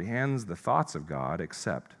one comprehends the thoughts of God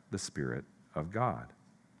except the Spirit of God.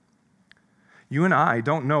 You and I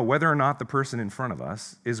don't know whether or not the person in front of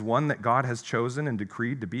us is one that God has chosen and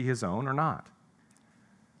decreed to be his own or not.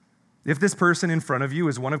 If this person in front of you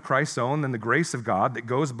is one of Christ's own, then the grace of God that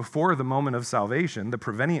goes before the moment of salvation, the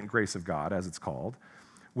prevenient grace of God, as it's called,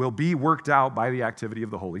 will be worked out by the activity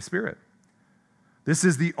of the Holy Spirit. This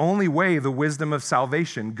is the only way the wisdom of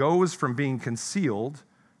salvation goes from being concealed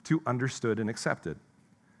to understood and accepted.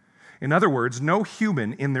 In other words, no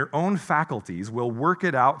human in their own faculties will work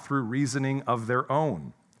it out through reasoning of their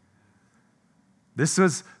own. This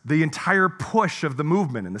was the entire push of the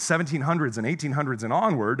movement in the 1700s and 1800s and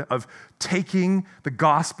onward of taking the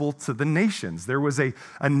gospel to the nations. There was a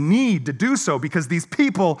need to do so because these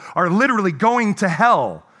people are literally going to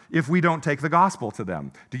hell if we don't take the gospel to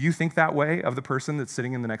them. Do you think that way of the person that's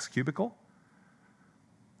sitting in the next cubicle?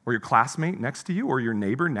 Or your classmate next to you? Or your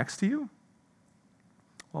neighbor next to you?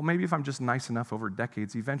 Well, maybe if I'm just nice enough over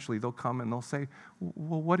decades, eventually they'll come and they'll say,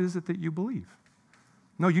 well, what is it that you believe?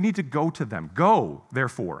 No, you need to go to them. Go,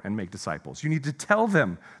 therefore, and make disciples. You need to tell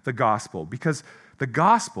them the gospel because the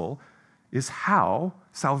gospel is how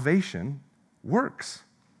salvation works.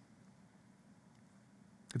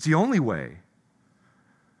 It's the only way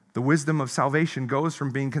the wisdom of salvation goes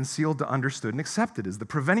from being concealed to understood and accepted as the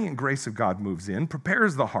prevenient grace of God moves in,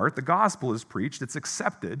 prepares the heart, the gospel is preached, it's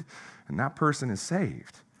accepted, and that person is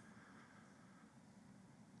saved.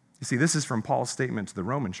 You see, this is from Paul's statement to the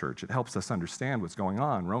Roman church. It helps us understand what's going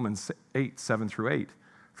on. Romans 8, 7 through 8.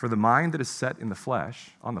 For the mind that is set in the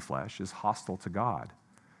flesh, on the flesh, is hostile to God.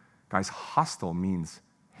 Guys, hostile means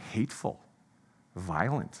hateful,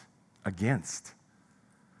 violent, against.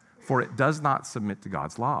 For it does not submit to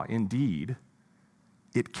God's law. Indeed,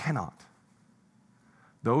 it cannot.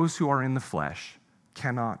 Those who are in the flesh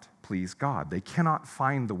cannot please God. They cannot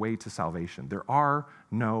find the way to salvation. There are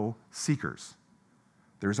no seekers.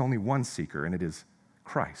 There's only one seeker, and it is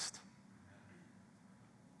Christ.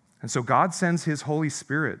 And so God sends his Holy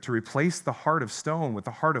Spirit to replace the heart of stone with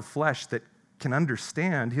the heart of flesh that can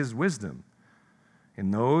understand his wisdom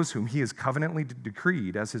in those whom he has covenantly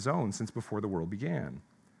decreed as his own since before the world began.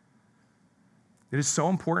 It is so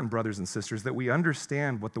important, brothers and sisters, that we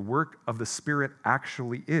understand what the work of the Spirit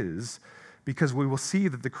actually is, because we will see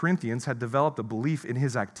that the Corinthians had developed a belief in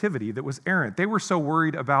his activity that was errant. They were so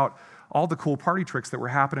worried about all the cool party tricks that were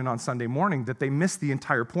happening on Sunday morning that they missed the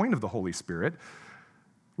entire point of the Holy Spirit,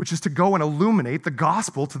 which is to go and illuminate the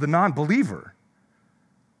gospel to the non-believer,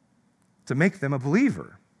 to make them a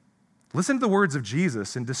believer. Listen to the words of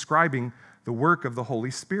Jesus in describing the work of the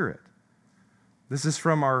Holy Spirit. This is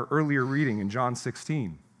from our earlier reading in John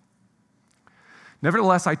 16.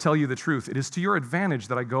 Nevertheless, I tell you the truth. It is to your advantage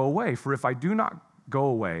that I go away, for if I do not go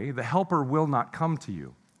away, the Helper will not come to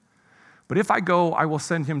you. But if I go, I will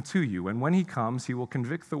send him to you, and when he comes, he will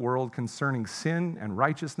convict the world concerning sin and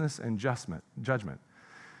righteousness and judgment.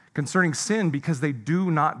 Concerning sin, because they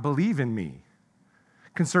do not believe in me.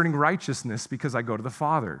 Concerning righteousness, because I go to the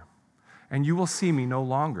Father, and you will see me no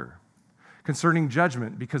longer. Concerning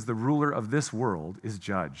judgment, because the ruler of this world is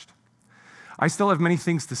judged. I still have many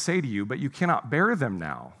things to say to you, but you cannot bear them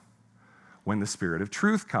now. When the Spirit of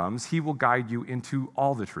truth comes, he will guide you into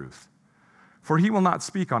all the truth. For he will not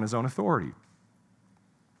speak on his own authority.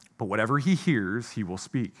 But whatever he hears, he will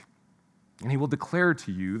speak. And he will declare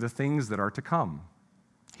to you the things that are to come.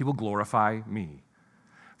 He will glorify me.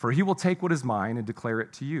 For he will take what is mine and declare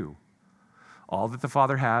it to you. All that the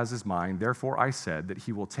Father has is mine. Therefore I said that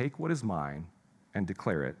he will take what is mine and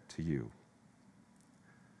declare it to you.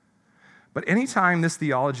 But anytime this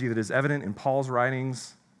theology that is evident in Paul's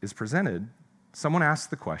writings is presented, someone asks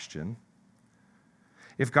the question,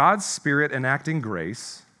 if God's Spirit enacting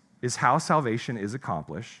grace is how salvation is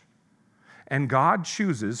accomplished, and God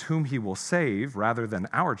chooses whom he will save rather than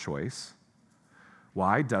our choice,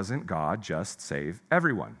 why doesn't God just save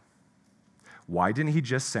everyone? Why didn't he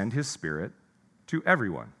just send his Spirit to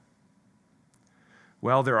everyone?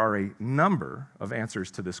 Well, there are a number of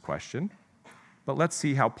answers to this question, but let's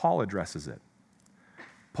see how Paul addresses it.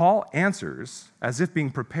 Paul answers, as if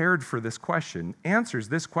being prepared for this question, answers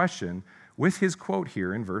this question with his quote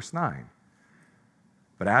here in verse 9.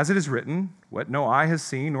 But as it is written, what no eye has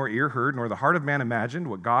seen, nor ear heard, nor the heart of man imagined,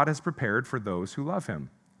 what God has prepared for those who love him.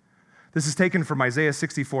 This is taken from Isaiah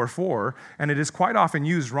 64:4, and it is quite often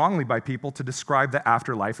used wrongly by people to describe the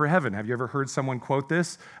afterlife or heaven. Have you ever heard someone quote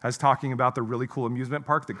this as talking about the really cool amusement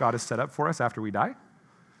park that God has set up for us after we die?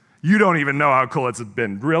 You don't even know how cool it's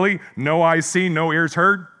been. Really? No eyes seen, no ears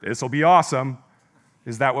heard? This will be awesome.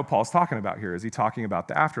 Is that what Paul's talking about here? Is he talking about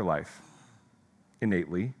the afterlife?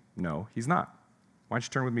 Innately, no, he's not. Why don't you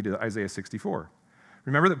turn with me to Isaiah 64?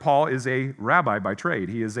 Remember that Paul is a rabbi by trade.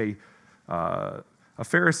 He is a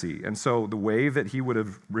Pharisee. And so the way that he would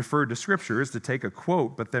have referred to Scripture is to take a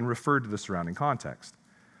quote, but then referred to the surrounding context.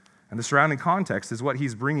 And the surrounding context is what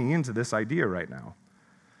he's bringing into this idea right now.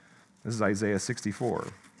 This is Isaiah 64.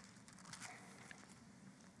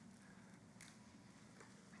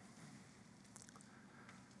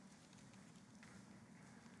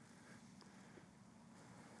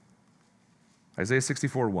 Isaiah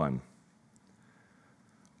 64:1.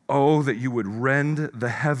 Oh, that you would rend the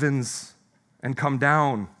heavens and come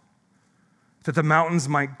down, that the mountains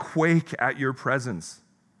might quake at your presence,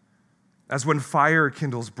 as when fire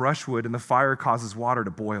kindles brushwood and the fire causes water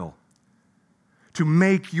to boil, to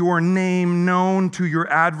make your name known to your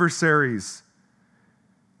adversaries,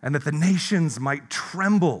 and that the nations might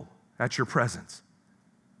tremble at your presence.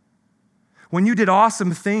 When you did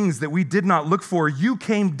awesome things that we did not look for, you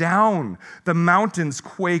came down. The mountains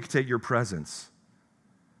quaked at your presence.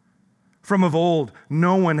 From of old,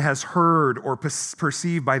 no one has heard or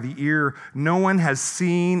perceived by the ear. No one has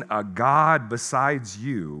seen a God besides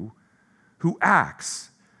you who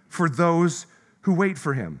acts for those who wait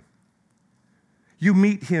for him. You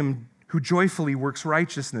meet him who joyfully works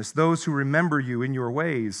righteousness, those who remember you in your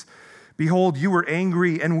ways. Behold, you were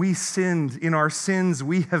angry, and we sinned. In our sins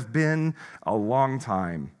we have been a long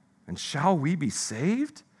time. And shall we be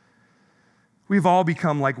saved? We've all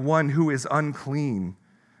become like one who is unclean,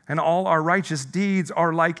 and all our righteous deeds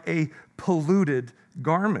are like a polluted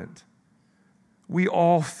garment. We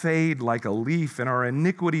all fade like a leaf, and our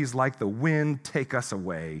iniquities like the wind take us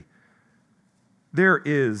away. There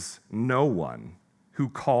is no one who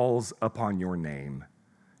calls upon your name,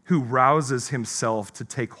 who rouses himself to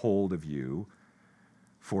take hold of you,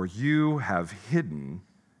 for you have hidden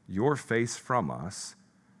your face from us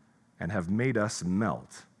and have made us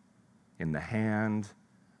melt in the hand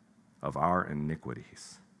of our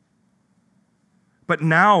iniquities. But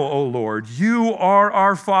now, O Lord, you are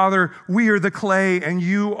our Father, we are the clay, and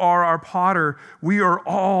you are our potter. We are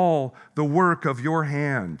all the work of your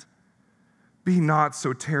hand. Be not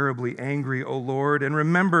so terribly angry, O Lord, and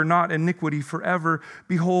remember not iniquity forever.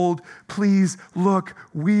 Behold, please look,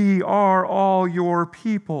 we are all your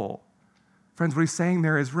people. Friends, what he's saying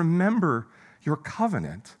there is remember your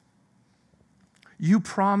covenant. You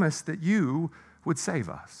promised that you would save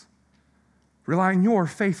us. Rely on your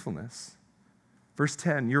faithfulness. Verse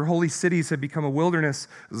 10, your holy cities have become a wilderness.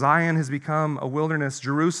 Zion has become a wilderness.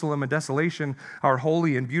 Jerusalem, a desolation. Our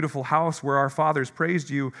holy and beautiful house where our fathers praised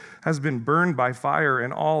you has been burned by fire,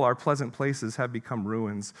 and all our pleasant places have become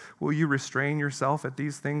ruins. Will you restrain yourself at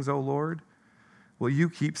these things, O Lord? Will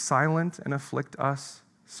you keep silent and afflict us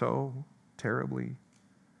so terribly?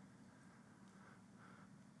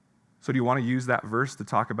 So do you want to use that verse to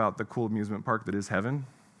talk about the cool amusement park that is heaven?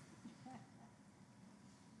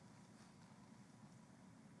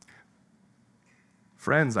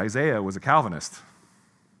 Friends, Isaiah was a Calvinist.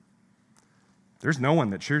 There's no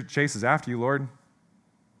one that chases after you, Lord.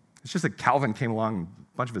 It's just that Calvin came along and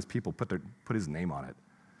a bunch of his people put his name on it.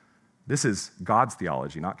 This is God's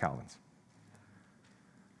theology, not Calvin's.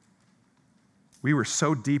 We were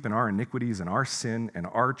so deep in our iniquities and our sin and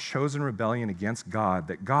our chosen rebellion against God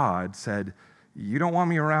that God said, you don't want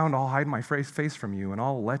me around, I'll hide my face from you, and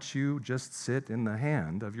I'll let you just sit in the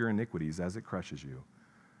hand of your iniquities as it crushes you.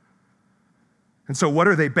 And so what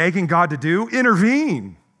are they begging God to do?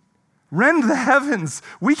 Intervene. Rend the heavens.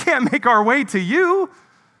 We can't make our way to you.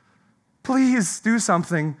 Please do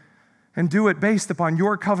something and do it based upon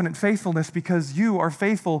your covenant faithfulness because you are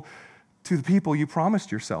faithful to the people you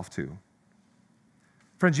promised yourself to.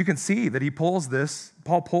 Friends, you can see that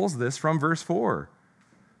Paul pulls this from verse 4.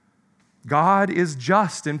 God is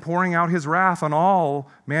just in pouring out his wrath on all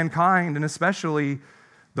mankind, and especially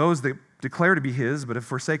those that declare to be his but have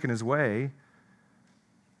forsaken his way.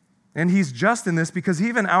 And he's just in this because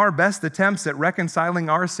even our best attempts at reconciling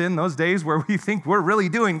our sin, those days where we think we're really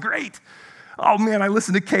doing great. Oh man, I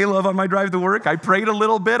listened to K-Love on my drive to work. I prayed a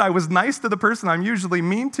little bit. I was nice to the person I'm usually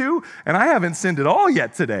mean to, and I haven't sinned at all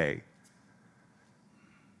yet today.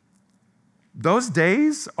 Those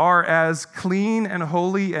days are as clean and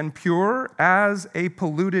holy and pure as a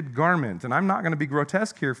polluted garment. And I'm not going to be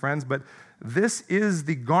grotesque here, friends, but this is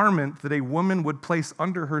the garment that a woman would place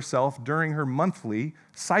under herself during her monthly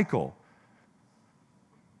cycle.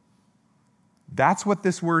 That's what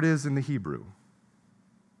this word is in the Hebrew.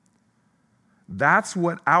 That's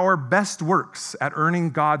what our best works at earning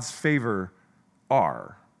God's favor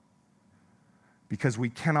are. Because we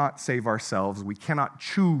cannot save ourselves. We cannot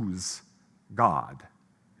choose God.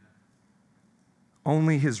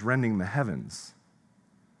 Only his rending the heavens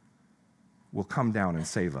will come down and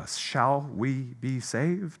save us. Shall we be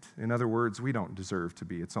saved? In other words, we don't deserve to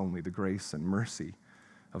be. It's only the grace and mercy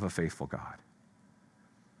of a faithful God.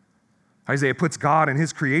 Isaiah puts God and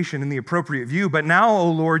his creation in the appropriate view. But now,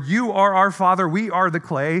 O Lord, you are our Father. We are the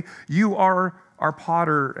clay. You are our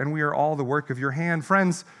potter, and we are all the work of your hand.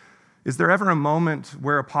 Friends, is there ever a moment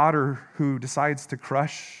where a potter who decides to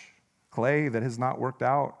crush clay that has not worked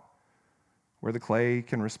out, where the clay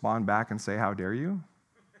can respond back and say, how dare you?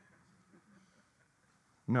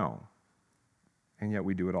 No. And yet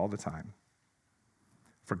we do it all the time.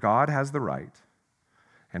 For God has the right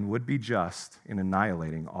and would be just in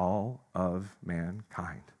annihilating all of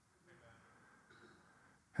mankind.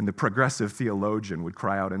 And the progressive theologian would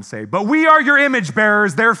cry out and say, but we are your image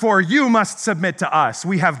bearers, therefore you must submit to us.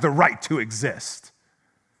 We have the right to exist.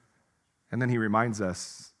 And then he reminds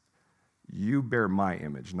us, you bear my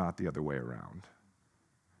image, not the other way around.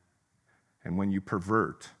 And when you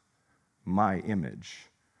pervert my image,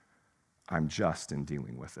 I'm just in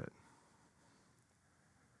dealing with it.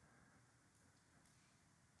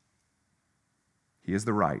 He is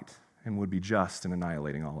the right and would be just in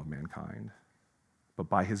annihilating all of mankind. But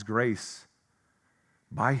by his grace,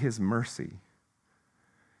 by his mercy,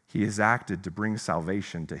 he has acted to bring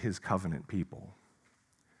salvation to his covenant people.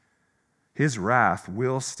 His wrath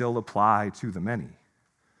will still apply to the many,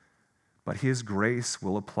 but his grace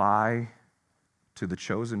will apply to the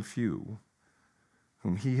chosen few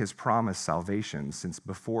whom he has promised salvation since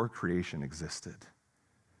before creation existed.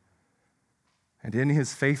 And in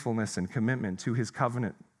his faithfulness and commitment to his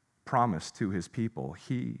covenant promise to his people,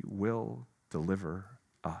 he will deliver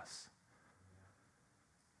us.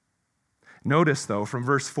 Notice, though, from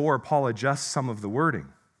verse 4, Paul adjusts some of the wording.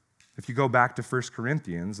 If you go back to 1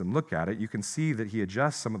 Corinthians and look at it, you can see that he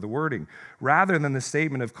adjusts some of the wording. Rather than the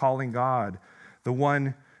statement of calling God the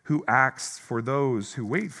one who acts for those who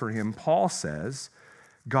wait for him, Paul says,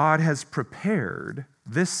 God has prepared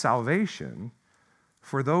this salvation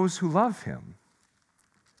for those who love him.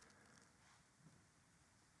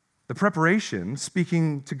 The preparation,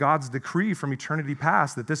 speaking to God's decree from eternity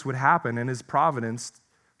past that this would happen and his providence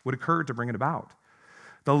would occur to bring it about.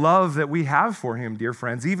 The love that we have for him, dear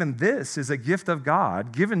friends, even this is a gift of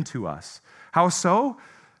God given to us. How so?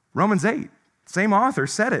 Romans 8, same author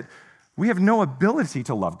said it. We have no ability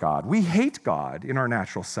to love God. We hate God in our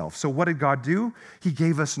natural self. So what did God do? He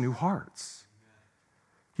gave us new hearts.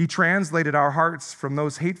 He translated our hearts from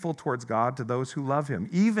those hateful towards God to those who love him.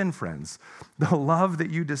 Even, friends, the love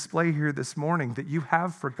that you display here this morning, that you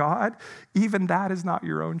have for God, even that is not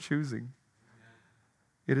your own choosing.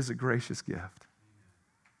 It is a gracious gift.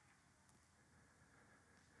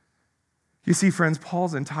 You see, friends,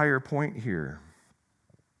 Paul's entire point here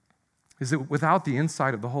is that without the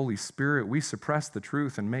insight of the Holy Spirit, we suppress the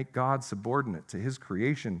truth and make God subordinate to his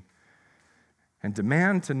creation and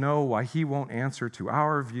demand to know why he won't answer to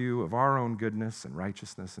our view of our own goodness and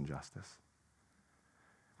righteousness and justice.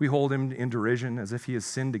 We hold him in derision as if he has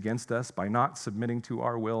sinned against us by not submitting to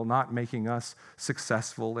our will, not making us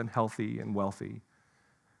successful and healthy and wealthy.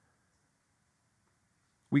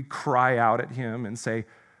 We cry out at him and say,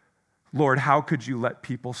 Lord, how could you let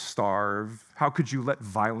people starve? How could you let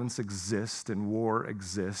violence exist and war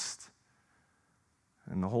exist?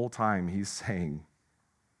 And the whole time he's saying,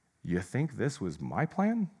 you think this was my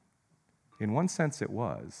plan? In one sense it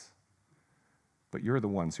was, but you're the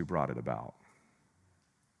ones who brought it about.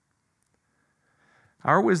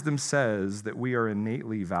 Our wisdom says that we are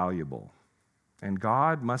innately valuable, and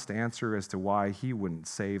God must answer as to why he wouldn't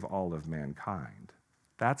save all of mankind.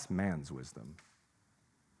 That's man's wisdom.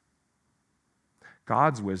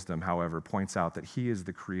 God's wisdom, however, points out that he is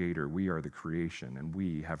the creator, we are the creation, and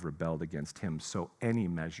we have rebelled against him. So any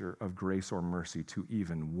measure of grace or mercy to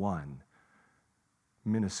even one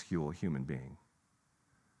minuscule human being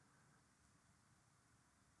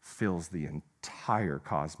fills the entire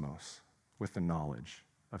cosmos with the knowledge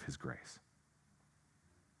of his grace.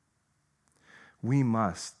 We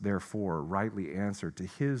must, therefore, rightly answer to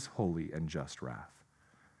his holy and just wrath.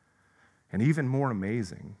 And even more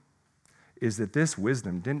amazing is that this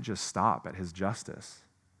wisdom didn't just stop at his justice.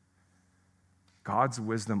 God's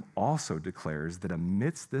wisdom also declares that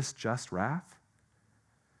amidst this just wrath,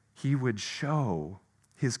 he would show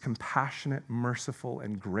his compassionate, merciful,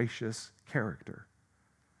 and gracious character.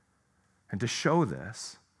 And to show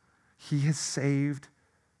this, he has saved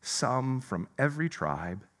some from every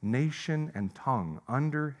tribe, nation, and tongue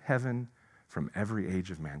under heaven from every age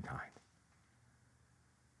of mankind.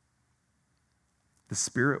 The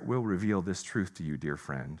Spirit will reveal this truth to you, dear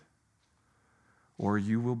friend, or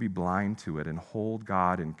you will be blind to it and hold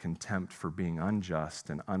God in contempt for being unjust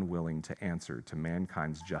and unwilling to answer to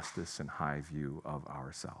mankind's justice and high view of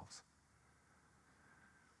ourselves.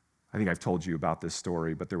 I think I've told you about this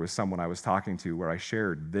story, but there was someone I was talking to where I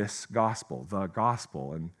shared this gospel, the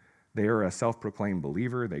gospel, and they are a self-proclaimed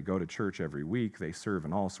believer. They go to church every week. They serve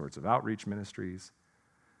in all sorts of outreach ministries.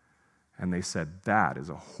 And they said, that is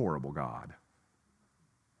a horrible God.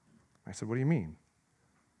 I said, what do you mean?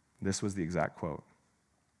 This was the exact quote.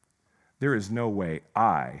 There is no way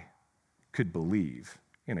I could believe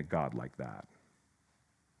in a God like that.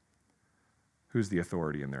 Who's the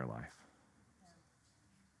authority in their life?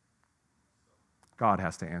 God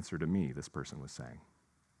has to answer to me, this person was saying.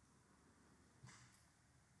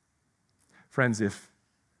 Friends, if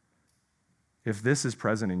this is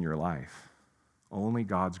present in your life, only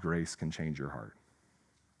God's grace can change your heart.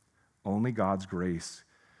 Only God's grace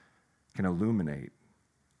can illuminate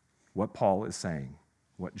what Paul is saying,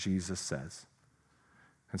 what Jesus says.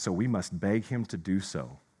 And so we must beg him to do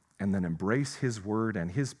so and then embrace his word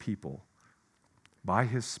and his people by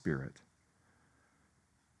his Spirit.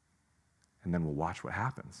 And then we'll watch what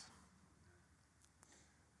happens.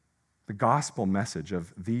 The gospel message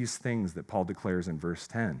of these things that Paul declares in verse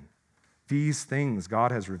 10, these things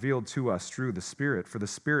God has revealed to us through the Spirit, for the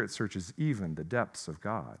Spirit searches even the depths of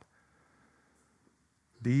God.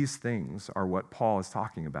 These things are what Paul is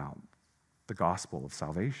talking about, the gospel of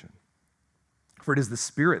salvation. For it is the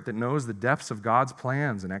Spirit that knows the depths of God's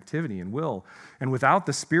plans and activity and will. And without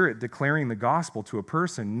the Spirit declaring the gospel to a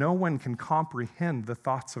person, no one can comprehend the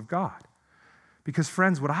thoughts of God. Because,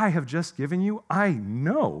 friends, what I have just given you, I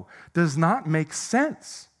know does not make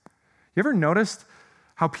sense. You ever noticed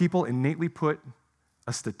how people innately put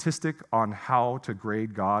a statistic on how to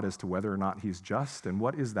grade God as to whether or not he's just? And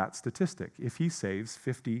what is that statistic? If he saves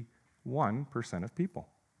 51% of people.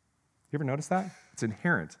 You ever notice that? It's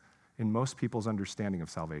inherent in most people's understanding of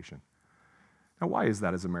salvation. Now, why is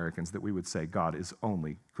that as Americans that we would say God is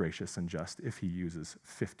only gracious and just if he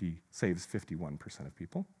saves 51% of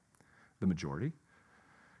people? The majority?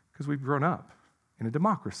 Because we've grown up in a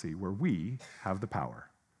democracy where we have the power.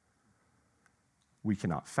 We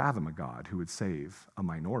cannot fathom a God who would save a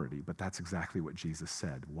minority, but that's exactly what Jesus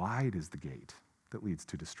said. Wide is the gate that leads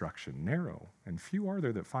to destruction, narrow, and few are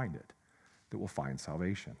there that find it, that will find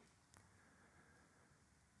salvation.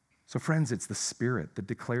 So, friends, it's the Spirit that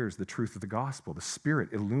declares the truth of the gospel. The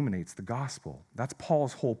Spirit illuminates the gospel. That's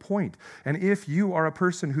Paul's whole point. And if you are a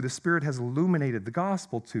person who the Spirit has illuminated the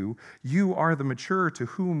gospel to, you are the mature to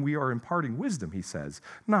whom we are imparting wisdom, he says.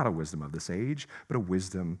 Not a wisdom of this age, but a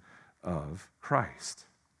wisdom of Christ.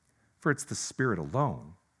 For it's the Spirit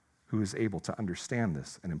alone who is able to understand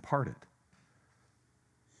this and impart it.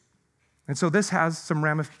 And so this has some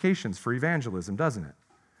ramifications for evangelism, doesn't it?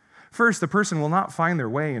 First, the person will not find their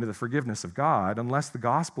way into the forgiveness of God unless the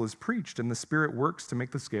gospel is preached and the Spirit works to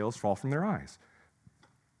make the scales fall from their eyes.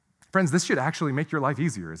 Friends, this should actually make your life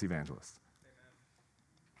easier as evangelists.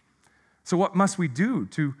 So what must we do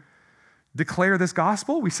to declare this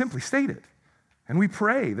gospel? We simply state it. And we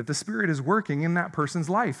pray that the Spirit is working in that person's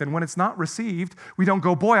life. And when it's not received, we don't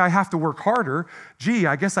go, boy, I have to work harder. Gee,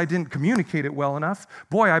 I guess I didn't communicate it well enough.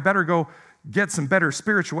 Boy, I better go get some better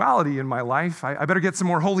spirituality in my life. I better get some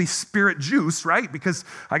more Holy Spirit juice, right? Because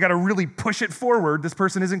I got to really push it forward. This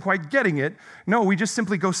person isn't quite getting it. No, we just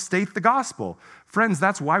simply go state the gospel. Friends,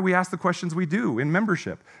 that's why we ask the questions we do in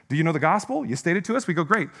membership. Do you know the gospel? You state it to us. We go,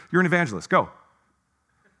 great. You're an evangelist. Go.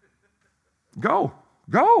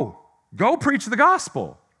 Go preach the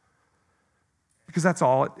gospel. Because that's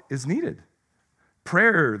all it is needed.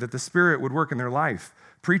 Prayer that the Spirit would work in their life,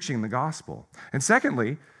 preaching the gospel. And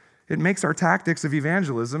secondly, it makes our tactics of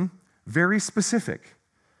evangelism very specific,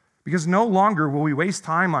 because no longer will we waste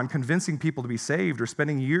time on convincing people to be saved or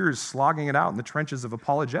spending years slogging it out in the trenches of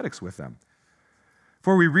apologetics with them.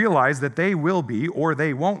 For we realize that they will be or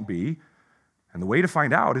they won't be, and the way to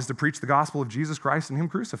find out is to preach the gospel of Jesus Christ and Him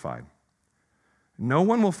crucified. No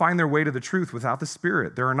one will find their way to the truth without the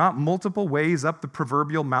Spirit. There are not multiple ways up the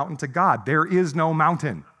proverbial mountain to God. There is no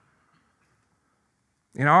mountain.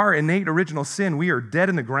 In our innate original sin, we are dead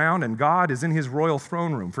in the ground, and God is in His royal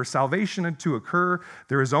throne room. For salvation to occur,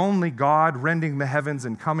 there is only God rending the heavens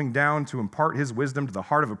and coming down to impart His wisdom to the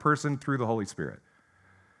heart of a person through the Holy Spirit.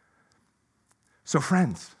 So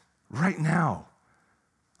friends, right now,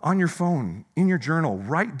 on your phone, in your journal,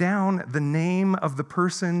 write down the name of the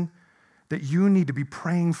person that you need to be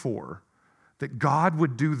praying for, that God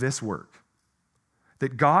would do this work,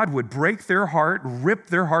 that God would break their heart, rip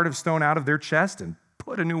their heart of stone out of their chest, and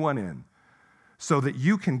put a new one in, so that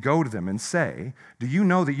you can go to them and say, do you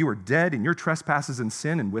know that you are dead in your trespasses and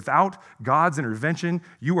sin, and without God's intervention,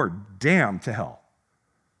 you are damned to hell?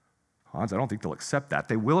 Hans, I don't think they'll accept that.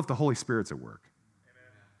 They will if the Holy Spirit's at work.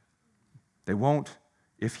 Amen. They won't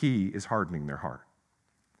if He is hardening their heart.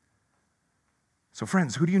 So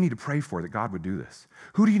friends, who do you need to pray for that God would do this?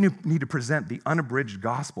 Who do you need to present the unabridged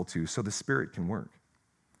gospel to so the Spirit can work?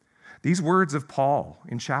 These words of Paul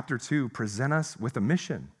in chapter 2 present us with a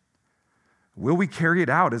mission. Will we carry it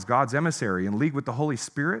out as God's emissary in league with the Holy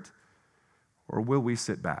Spirit, or will we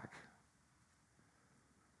sit back?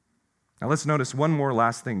 Now let's notice one more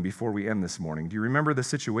last thing before we end this morning. Do you remember the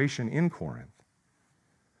situation in Corinth?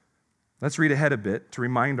 Let's read ahead a bit to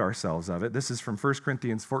remind ourselves of it. This is from 1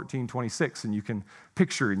 Corinthians 14:26, and you can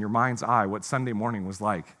picture in your mind's eye what Sunday morning was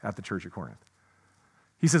like at the church at Corinth.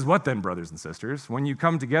 He says, what then, brothers and sisters? When you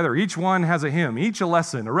come together, each one has a hymn, each a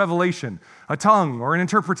lesson, a revelation, a tongue, or an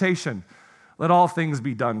interpretation. Let all things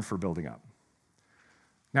be done for building up.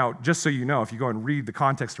 Now, just so you know, if you go and read the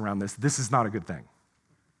context around this, this is not a good thing.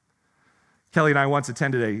 Kelly and I once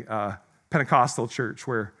attended a Pentecostal church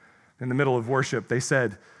where in the middle of worship, they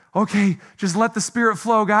said, okay, just let the Spirit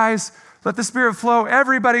flow, guys. Let the Spirit flow.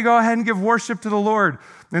 Everybody go ahead and give worship to the Lord.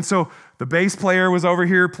 And so the bass player was over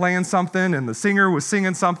here playing something, and the singer was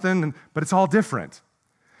singing something, but it's all different.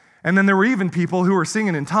 And then there were even people who were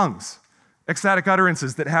singing in tongues, ecstatic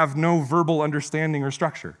utterances that have no verbal understanding or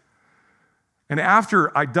structure. And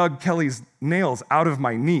after I dug Kelly's nails out of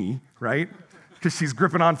my knee, right, because she's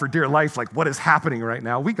gripping on for dear life, like what is happening right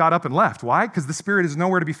now, we got up and left. Why? Because the Spirit is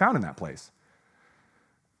nowhere to be found in that place.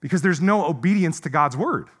 Because there's no obedience to God's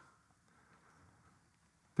word.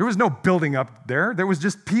 There was no building up there. There was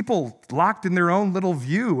just people locked in their own little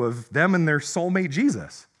view of them and their soulmate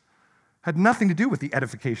Jesus. Had nothing to do with the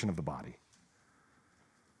edification of the body.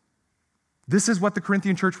 This is what the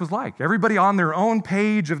Corinthian church was like. Everybody on their own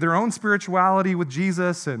page of their own spirituality with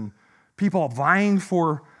Jesus, and people vying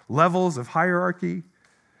for levels of hierarchy.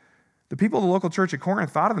 The people of the local church at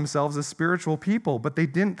Corinth thought of themselves as spiritual people, but they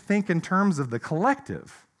didn't think in terms of the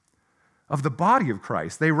collective, of the body of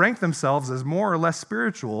Christ. They ranked themselves as more or less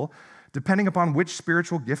spiritual, depending upon which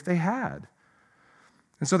spiritual gift they had.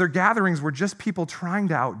 And so their gatherings were just people trying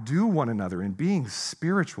to outdo one another in being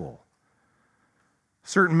spiritual.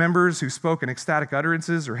 Certain members who spoke in ecstatic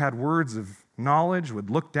utterances or had words of knowledge would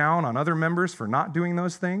look down on other members for not doing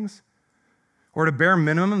those things. Or at a bare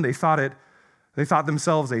minimum, they thought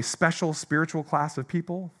themselves a special spiritual class of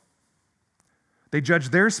people. They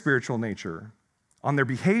judged their spiritual nature on their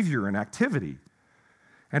behavior and activity,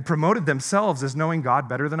 and promoted themselves as knowing God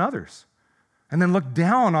better than others, and then looked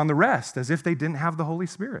down on the rest as if they didn't have the Holy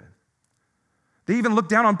Spirit. They even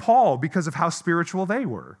looked down on Paul because of how spiritual they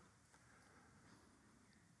were.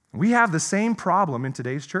 We have the same problem in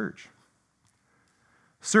today's church.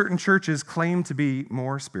 Certain churches claim to be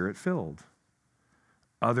more Spirit-filled.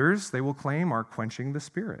 Others, they will claim, are quenching the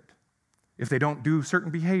Spirit if they don't do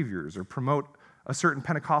certain behaviors or promote a certain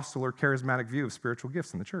Pentecostal or charismatic view of spiritual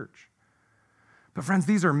gifts in the church. But friends,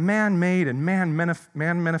 these are man-made and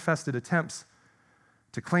man-manifested attempts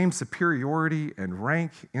to claim superiority and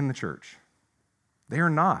rank in the church. They are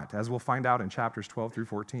not, as we'll find out in chapters 12 through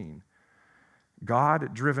 14,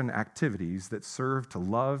 God-driven activities that serve to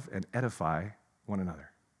love and edify one another.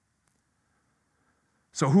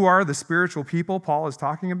 So who are the spiritual people Paul is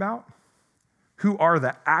talking about? Who are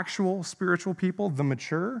the actual spiritual people, the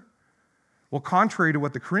mature? Well, contrary to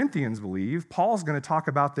what the Corinthians believe, Paul's going to talk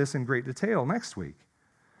about this in great detail next week.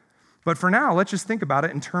 But for now, let's just think about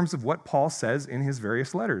it in terms of what Paul says in his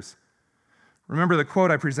various letters. Remember the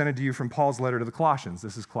quote I presented to you from Paul's letter to the Colossians.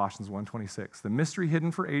 This is Colossians 1:26. The mystery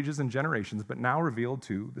hidden for ages and generations, but now revealed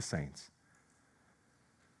to the saints.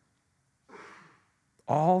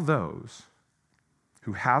 All those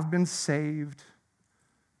who have been saved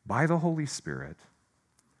by the Holy Spirit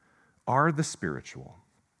are the spiritual,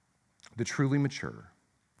 the truly mature,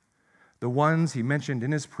 the ones he mentioned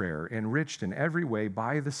in his prayer, enriched in every way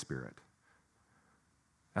by the Spirit.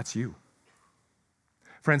 That's you.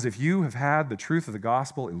 Friends, if you have had the truth of the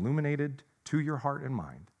gospel illuminated to your heart and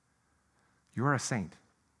mind, you are a saint.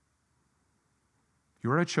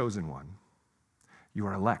 You are a chosen one. You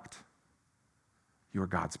are elect. You are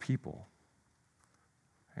God's people.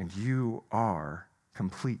 And you are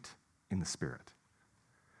complete in the Spirit.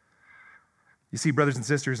 You see, brothers and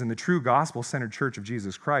sisters, in the true gospel-centered church of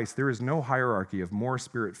Jesus Christ, there is no hierarchy of more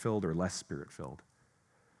Spirit-filled or less Spirit-filled.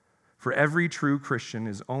 For every true Christian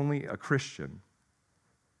is only a Christian,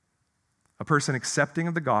 a person accepting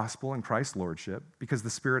of the gospel and Christ's lordship because the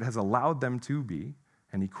Spirit has allowed them to be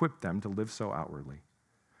and equipped them to live so outwardly.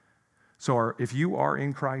 So if you are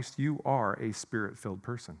in Christ, you are a Spirit-filled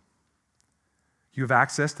person. You have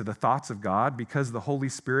access to the thoughts of God because the Holy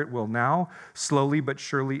Spirit will now slowly but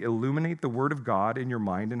surely illuminate the Word of God in your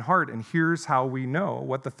mind and heart. And here's how we know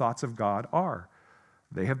what the thoughts of God are.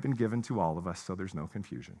 They have been given to all of us, so there's no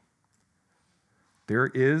confusion. There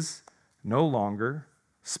is no longer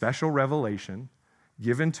special revelation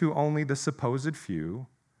given to only the supposed few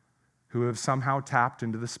who have somehow tapped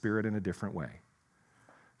into the Spirit in a different way.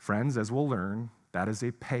 Friends, as we'll learn, that is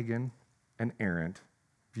a pagan and errant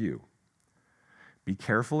view. Be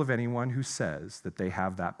careful of anyone who says that they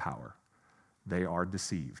have that power. They are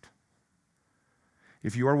deceived.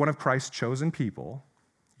 If you are one of Christ's chosen people,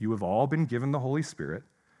 you have all been given the Holy Spirit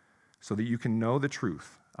so that you can know the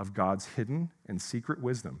truth of God's hidden and secret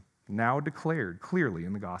wisdom, now declared clearly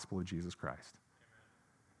in the gospel of Jesus Christ.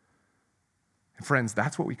 And friends,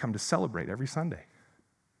 that's what we come to celebrate every Sunday.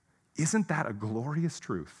 Isn't that a glorious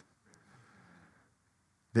truth?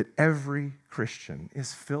 That every Christian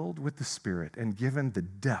is filled with the Spirit and given the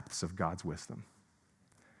depths of God's wisdom.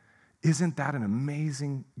 Isn't that an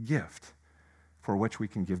amazing gift for which we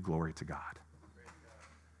can give glory to God?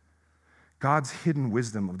 God's hidden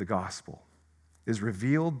wisdom of the gospel is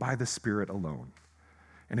revealed by the Spirit alone.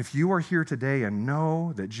 And if you are here today and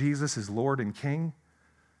know that Jesus is Lord and King,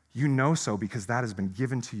 you know so because that has been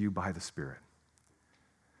given to you by the Spirit.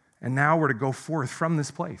 And now we're to go forth from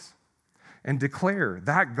this place and declare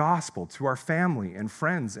that gospel to our family and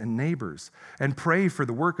friends and neighbors and pray for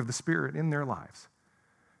the work of the Spirit in their lives,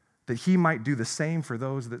 that He might do the same for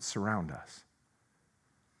those that surround us.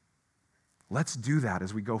 Let's do that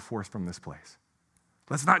as we go forth from this place.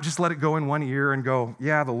 Let's not just let it go in one ear and go,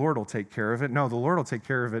 yeah, the Lord will take care of it. No, the Lord will take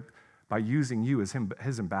care of it by using you as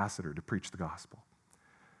His ambassador to preach the gospel.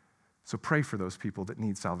 So pray for those people that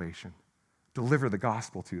need salvation. Deliver the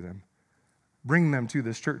gospel to them. Bring them to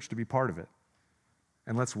this church to be part of it.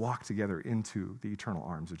 And let's walk together into the eternal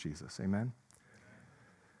arms of Jesus. Amen?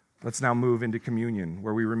 Let's now move into communion,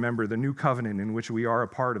 where we remember the new covenant in which we are a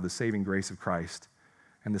part of the saving grace of Christ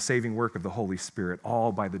and the saving work of the Holy Spirit,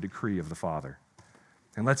 all by the decree of the Father.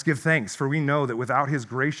 And let's give thanks, for we know that without His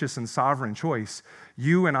gracious and sovereign choice,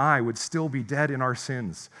 you and I would still be dead in our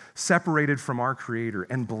sins, separated from our Creator,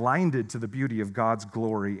 and blinded to the beauty of God's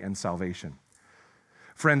glory and salvation.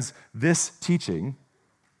 Friends, this teaching,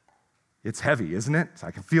 it's heavy, isn't it?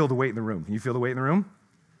 I can feel the weight in the room. Can you feel the weight in the room?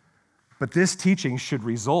 But this teaching should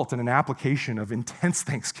result in an application of intense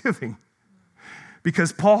thanksgiving.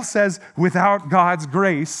 Because Paul says, without God's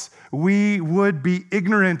grace, we would be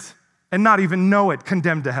ignorant and not even know it,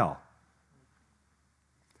 condemned to hell.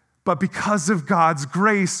 But because of God's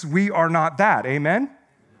grace, we are not that. Amen?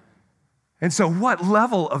 And so what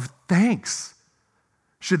level of thanks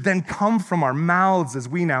should then come from our mouths as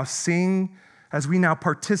we now sing as we now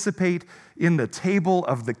participate in the table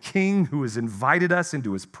of the King who has invited us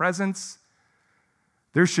into his presence,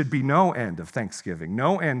 there should be no end of thanksgiving,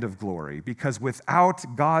 no end of glory, because without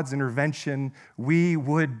God's intervention, we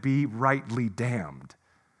would be rightly damned.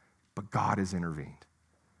 But God has intervened.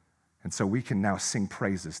 And so we can now sing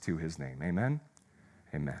praises to his name. Amen?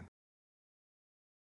 Amen.